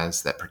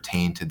has that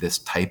pertain to this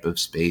type of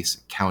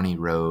space, county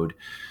road,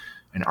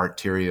 an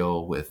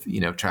arterial with,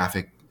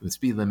 traffic with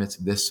speed limits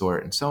of this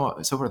sort and so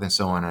on, so forth and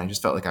so on. And I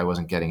just felt like I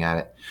wasn't getting at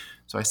it.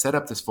 So I set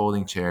up this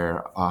folding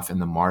chair off in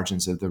the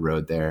margins of the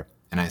road there.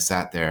 And I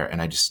sat there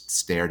and I just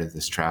stared at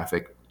this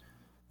traffic,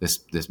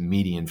 this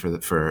median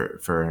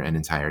for an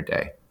entire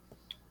day.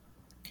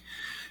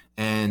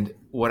 And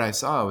what I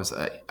saw was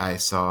I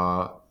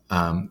saw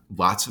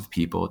lots of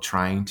people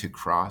trying to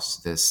cross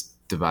this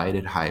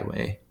divided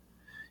highway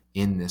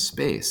in this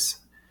space.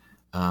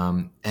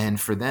 And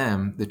for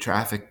them, the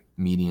traffic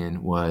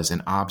median was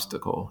an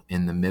obstacle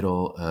in the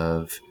middle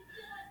of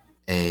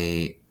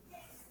a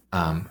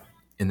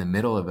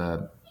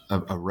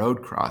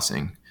road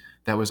crossing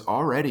that was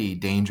already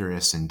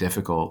dangerous and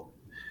difficult.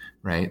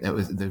 Right,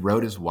 the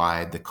road is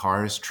wide. The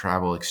cars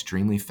travel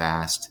extremely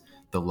fast.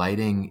 The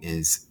lighting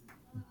is,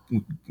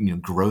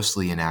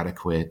 grossly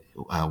inadequate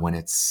when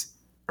it's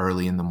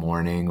early in the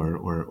morning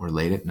or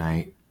late at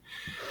night.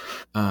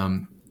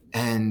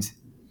 And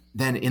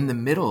then in the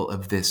middle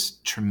of this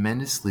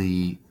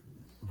tremendously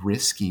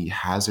risky,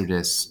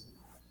 hazardous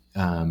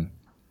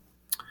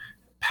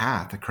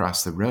path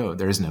across the road,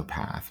 there is no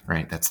path,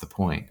 right? That's the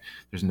point.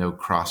 There's no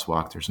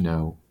crosswalk. There's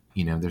no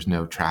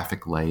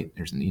traffic light.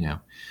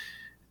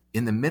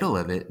 In the middle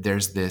of it,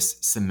 there's this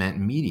cement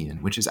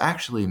median, which is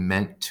actually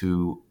meant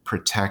to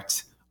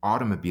protect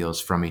automobiles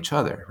from each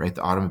other, right?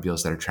 The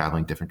automobiles that are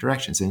traveling different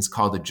directions. And it's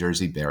called the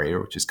Jersey Barrier,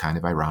 which is kind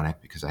of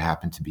ironic because I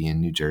happen to be in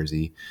New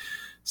Jersey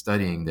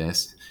studying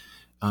this.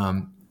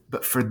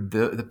 But for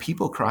the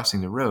people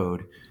crossing the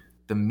road,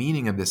 the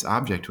meaning of this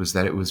object was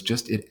that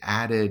it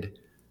added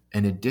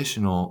an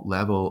additional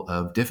level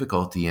of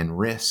difficulty and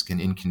risk and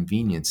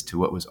inconvenience to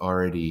what was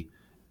already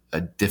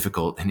a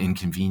difficult and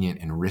inconvenient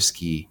and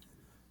risky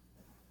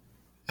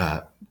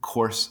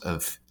course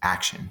of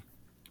action.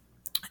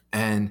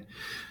 And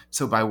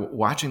so by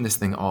watching this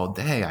thing all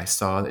day, I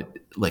saw that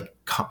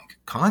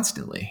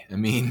constantly. I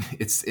mean,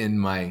 it's in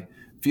my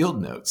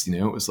field notes,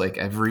 it was like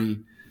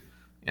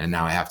and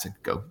now I have to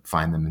go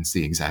find them and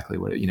see exactly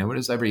what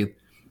is every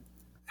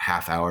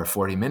half hour,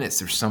 40 minutes,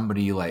 there's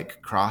somebody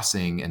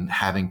crossing and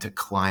having to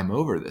climb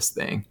over this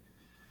thing,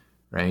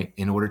 right,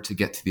 in order to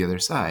get to the other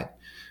side.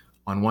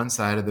 On one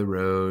side of the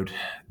road,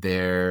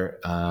 there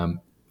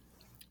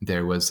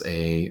was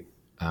a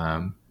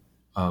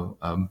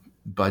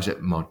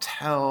budget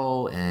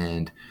motel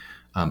and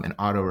an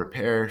auto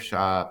repair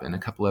shop and a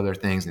couple other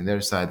things. And the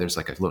other side, there's a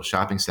little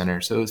shopping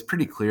center. So it's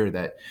pretty clear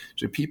that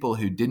there are people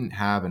who didn't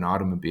have an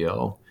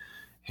automobile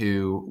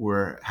who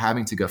were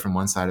having to go from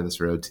one side of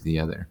this road to the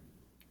other.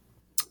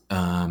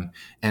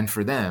 And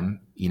for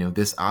them,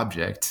 this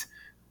object,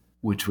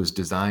 which was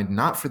designed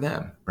not for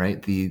them,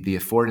 right? The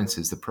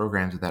affordances, the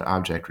programs of that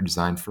object were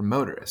designed for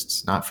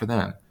motorists, not for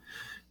them.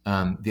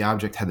 The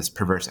object had this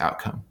perverse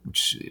outcome,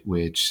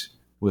 which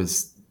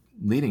was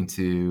leading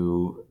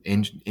to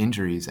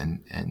injuries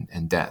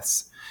and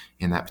deaths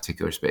in that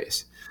particular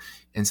space.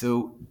 And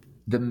so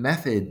the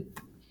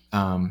method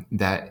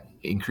that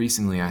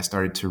increasingly I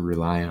started to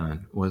rely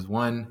on was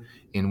one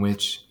in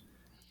which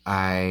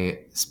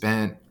I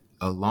spent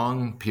a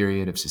long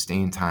period of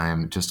sustained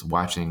time just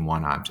watching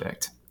one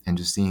object and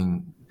just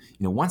seeing,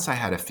 once I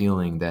had a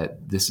feeling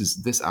that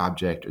this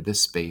object or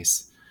this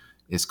space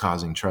is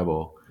causing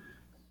trouble,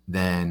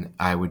 then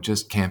I would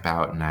just camp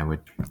out and I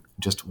would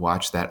just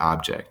watch that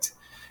object,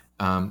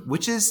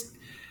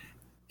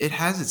 it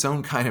has its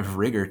own kind of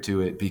rigor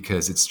to it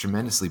because it's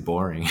tremendously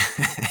boring.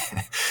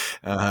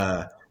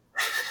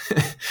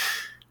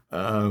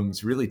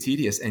 It's really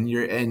tedious. And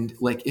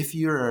if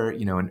you're,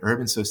 an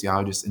urban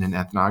sociologist and an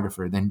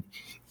ethnographer, then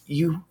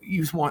you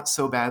want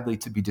so badly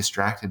to be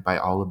distracted by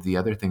all of the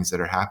other things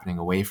that are happening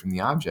away from the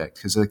object.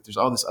 Because there's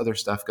all this other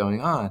stuff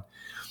going on.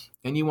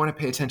 And you want to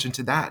pay attention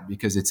to that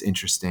because it's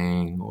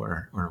interesting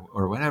or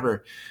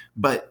whatever,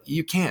 but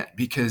you can't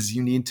because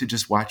you need to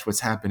just watch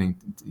what's happening,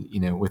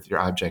 with your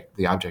object,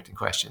 the object in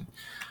question.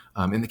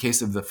 In the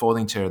case of the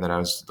folding chair that I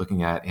was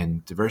looking at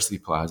in Diversity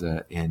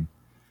Plaza in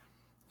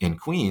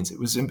Queens, it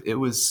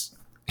was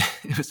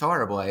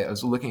horrible. I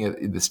was looking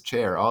at this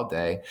chair all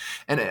day,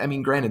 and I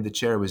mean, granted, the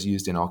chair was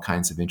used in all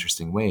kinds of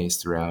interesting ways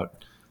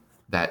throughout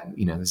that,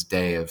 this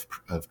day of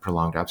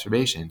prolonged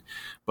observation.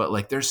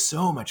 But there's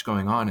so much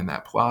going on in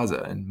that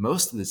plaza. And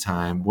most of the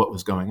time what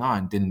was going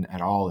on didn't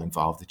at all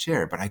involve the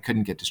chair, but I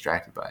couldn't get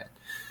distracted by it.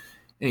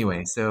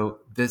 Anyway,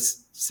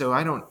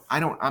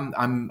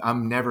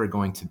 I'm never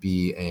going to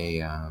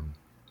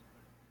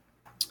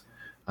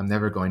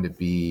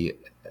be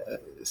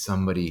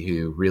somebody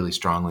who really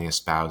strongly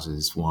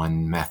espouses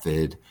one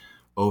method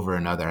over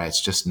another. It's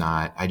just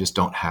not, I just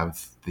don't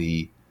have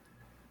the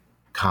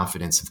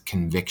confidence of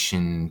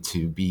conviction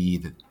to be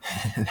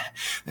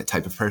that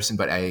type of person.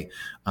 But I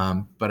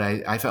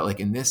felt like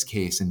in this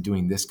case, in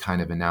doing this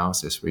kind of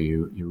analysis where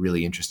you're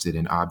really interested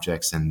in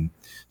objects and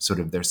sort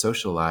of their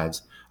social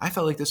lives, I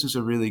felt like this was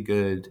a really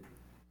good,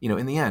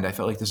 in the end, I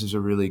felt like this was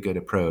a really good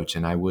approach,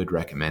 and I would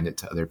recommend it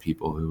to other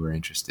people who were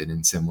interested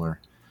in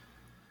similar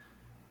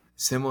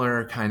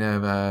similar kind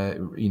of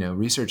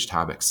research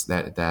topics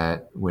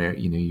that where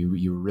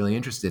you were really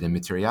interested in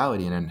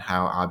materiality and in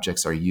how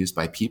objects are used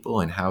by people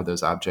and how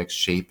those objects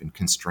shape and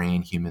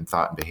constrain human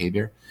thought and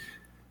behavior.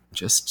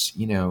 Just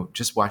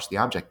watch the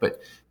object,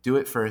 but do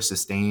it for a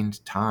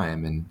sustained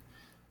time, and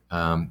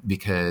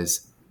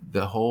because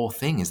the whole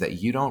thing is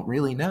that you don't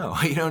really know.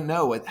 You don't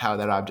know how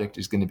that object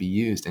is going to be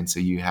used, and so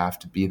you have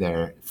to be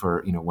there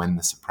for when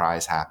the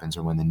surprise happens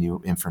or when the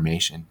new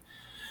information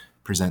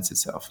presents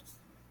itself.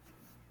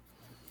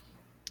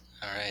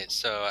 All right,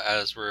 so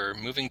as we're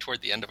moving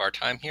toward the end of our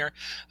time here,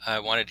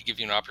 I wanted to give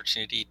you an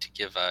opportunity to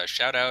give a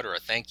shout out or a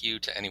thank you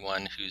to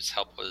anyone whose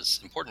help was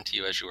important to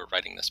you as you were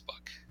writing this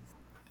book.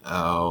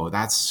 Oh,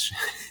 that's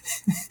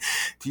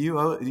do you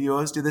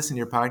always do this in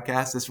your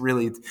podcast? It's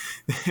really,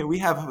 we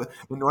have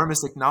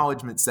enormous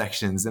acknowledgement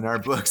sections in our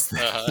books,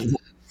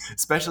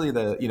 especially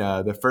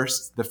the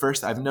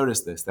first. I've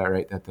noticed this,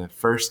 that the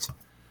first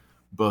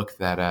book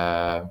that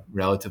a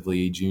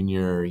relatively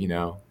junior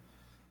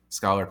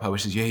scholar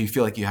publishes, you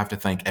feel like you have to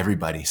thank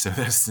everybody. So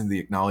the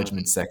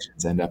acknowledgement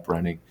sections end up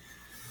running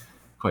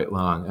quite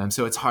long.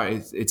 So it's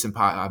hard. It's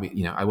impossible.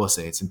 I will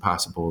say it's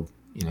impossible.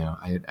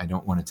 I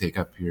don't want to take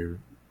up your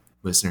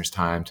listeners'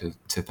 time to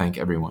thank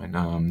everyone.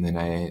 Then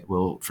I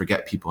will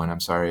forget people, and I'm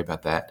sorry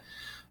about that.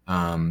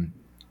 And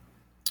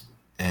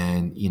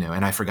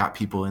I forgot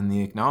people in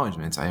the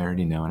acknowledgments. I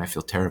already know, and I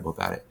feel terrible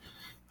about it.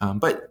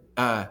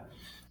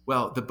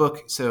 Well, the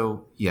book.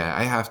 So yeah,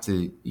 I have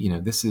to.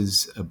 This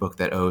is a book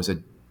that owes a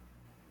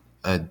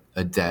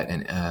debt,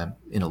 an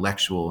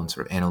intellectual and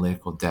sort of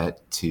analytical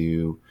debt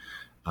to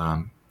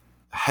a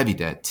heavy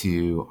debt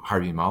to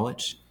Harvey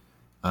Mollich,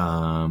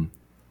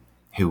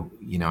 who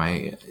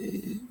I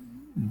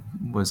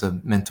was a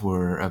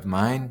mentor of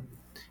mine,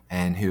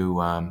 and who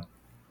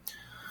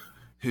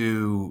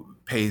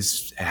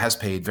has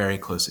paid very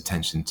close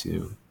attention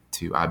to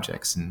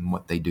objects and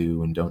what they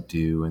do and don't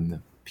do, and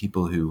the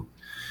people who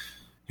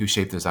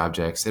shape those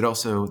objects.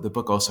 The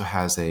book also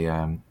has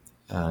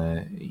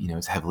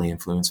it's heavily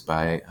influenced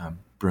by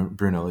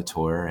Bruno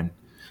Latour, and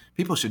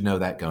people should know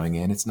that going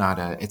in. It's not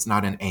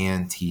an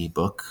A&T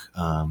book.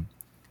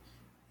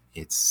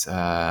 It's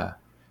not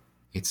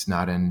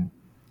an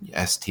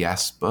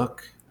STS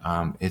book.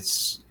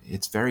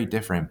 It's very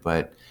different,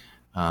 but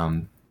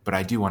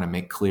I do want to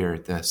make clear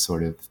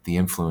the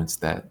influence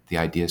that the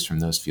ideas from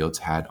those fields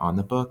had on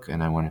the book,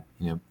 and I want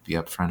to be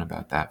upfront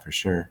about that for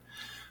sure.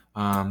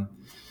 And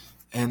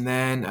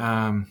then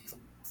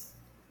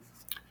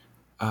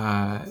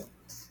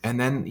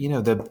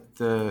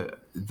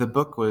the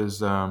book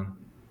was also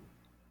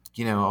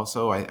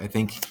I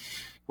think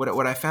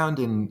what I found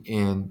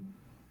in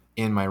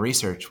my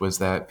research was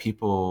that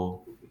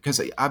people, because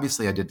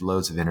obviously I did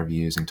loads of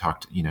interviews and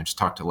talked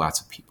to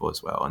lots of people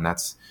as well, and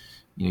that's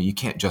you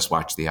can't just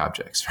watch the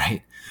objects,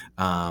 right?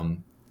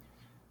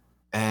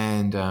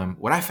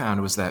 What I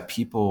found was that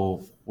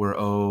people were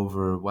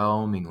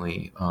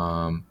overwhelmingly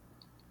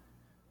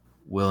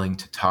willing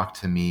to talk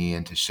to me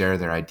and to share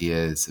their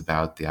ideas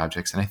about the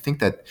objects. And I think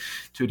that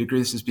to a degree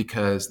this is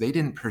because they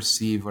didn't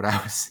perceive what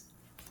I was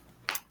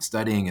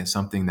studying as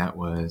something that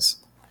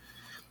was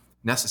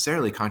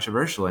necessarily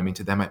controversial. I mean,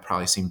 to them it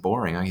probably seemed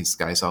boring. These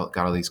guys got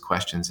all these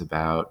questions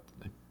about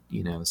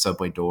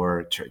subway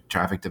door,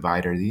 traffic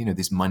divider,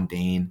 these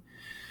mundane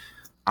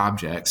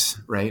objects,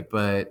 right?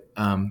 But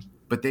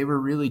they were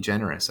really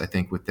generous, I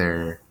think, with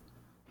their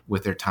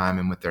time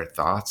and with their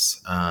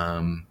thoughts.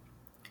 I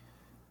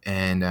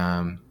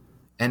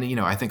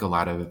think a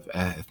lot of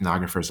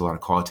ethnographers, a lot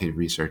of qualitative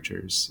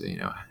researchers,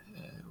 they'll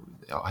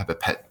have a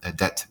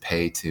debt to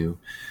pay to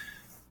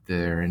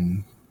their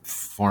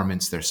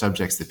informants, their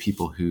subjects, the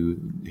people who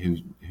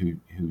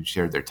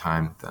shared their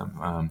time with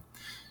them.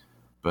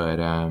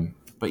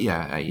 But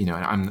yeah,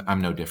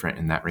 I'm no different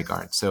in that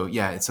regard. So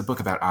yeah, it's a book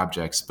about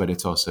objects, but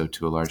it's also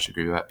to a large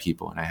degree about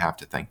people, and I have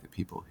to thank the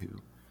people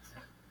who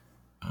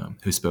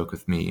spoke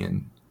with me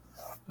and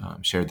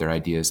shared their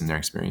ideas and their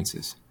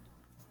experiences.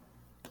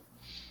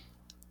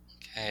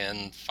 Okay,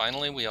 and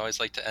finally, we always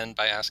like to end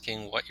by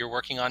asking what you're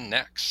working on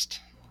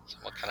next. So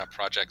what kind of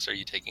projects are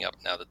you taking up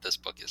now that this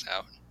book is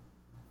out?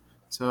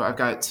 So I've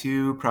got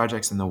 2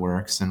 projects in the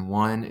works, and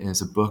one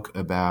is a book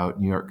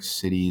about New York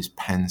City's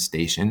Penn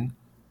Station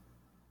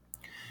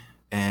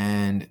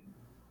and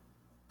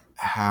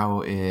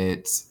how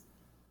it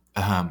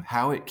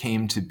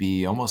came to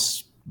be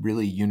almost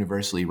really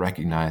universally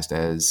recognized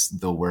as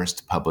the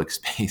worst public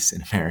space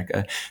in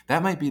America.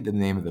 That might be the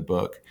name of the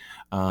book.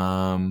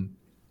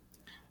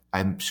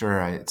 I'm sure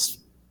I'm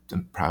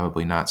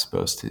probably not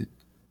supposed to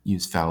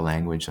use foul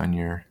language on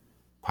your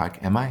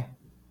podcast. Am I?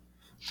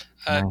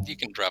 You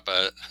can drop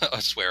a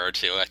swear or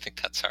two. I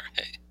think that's all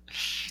right.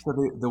 So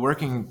the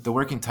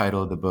working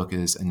title of the book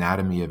is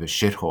Anatomy of a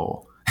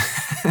Shithole,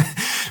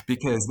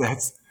 because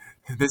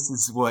this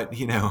is what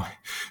how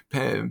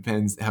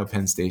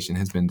Penn Station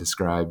has been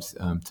described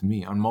to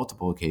me on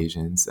multiple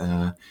occasions,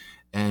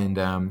 and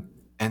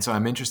so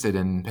I'm interested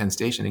in Penn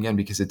Station again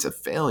because it's a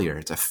failure.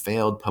 It's a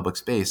failed public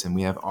space, and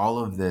we have all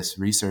of this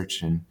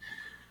research and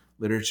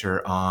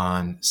literature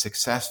on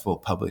successful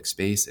public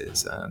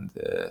spaces,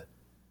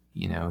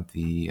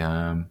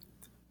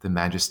 the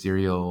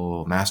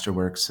magisterial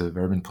masterworks of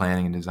urban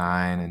planning and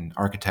design and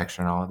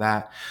architecture and all of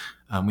that.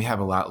 We have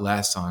a lot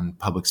less on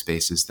public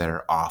spaces that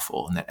are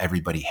awful and that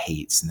everybody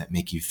hates and that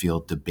make you feel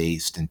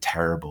debased and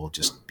terrible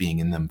just being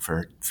in them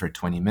for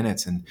 20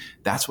 minutes. And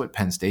that's what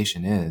Penn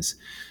Station is.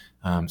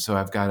 So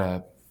I've got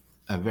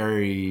a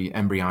very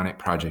embryonic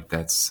project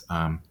that's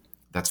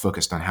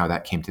focused on how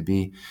that came to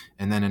be.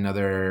 And then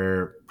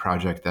another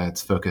project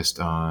that's focused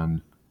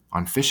on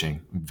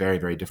fishing, very,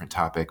 very different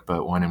topic,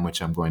 but one in which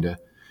I'm going to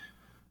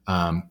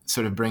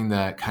sort of bring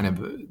the kind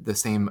of the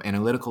same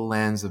analytical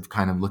lens of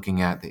kind of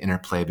looking at the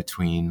interplay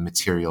between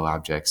material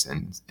objects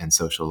and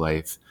social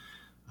life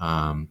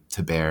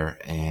to bear.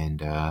 And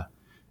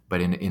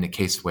but in a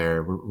case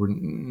where we're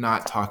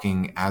not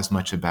talking as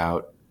much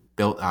about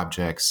built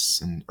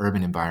objects and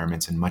urban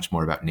environments and much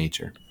more about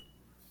nature.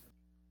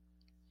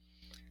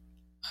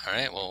 All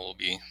right. Well, we'll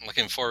be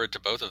looking forward to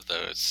both of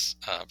those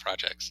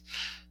projects.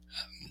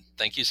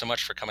 Thank you so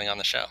much for coming on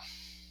the show.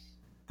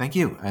 Thank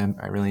you.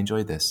 I really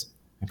enjoyed this.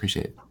 I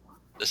appreciate it.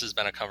 This has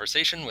been a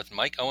conversation with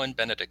Mike Owen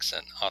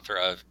Benedictson, author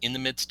of In the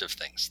Midst of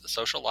Things, The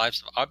Social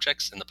Lives of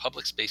Objects in the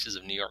Public Spaces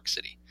of New York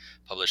City,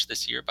 published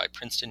this year by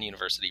Princeton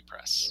University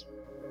Press.